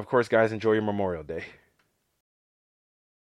out. And of course, guys, enjoy your Memorial Day.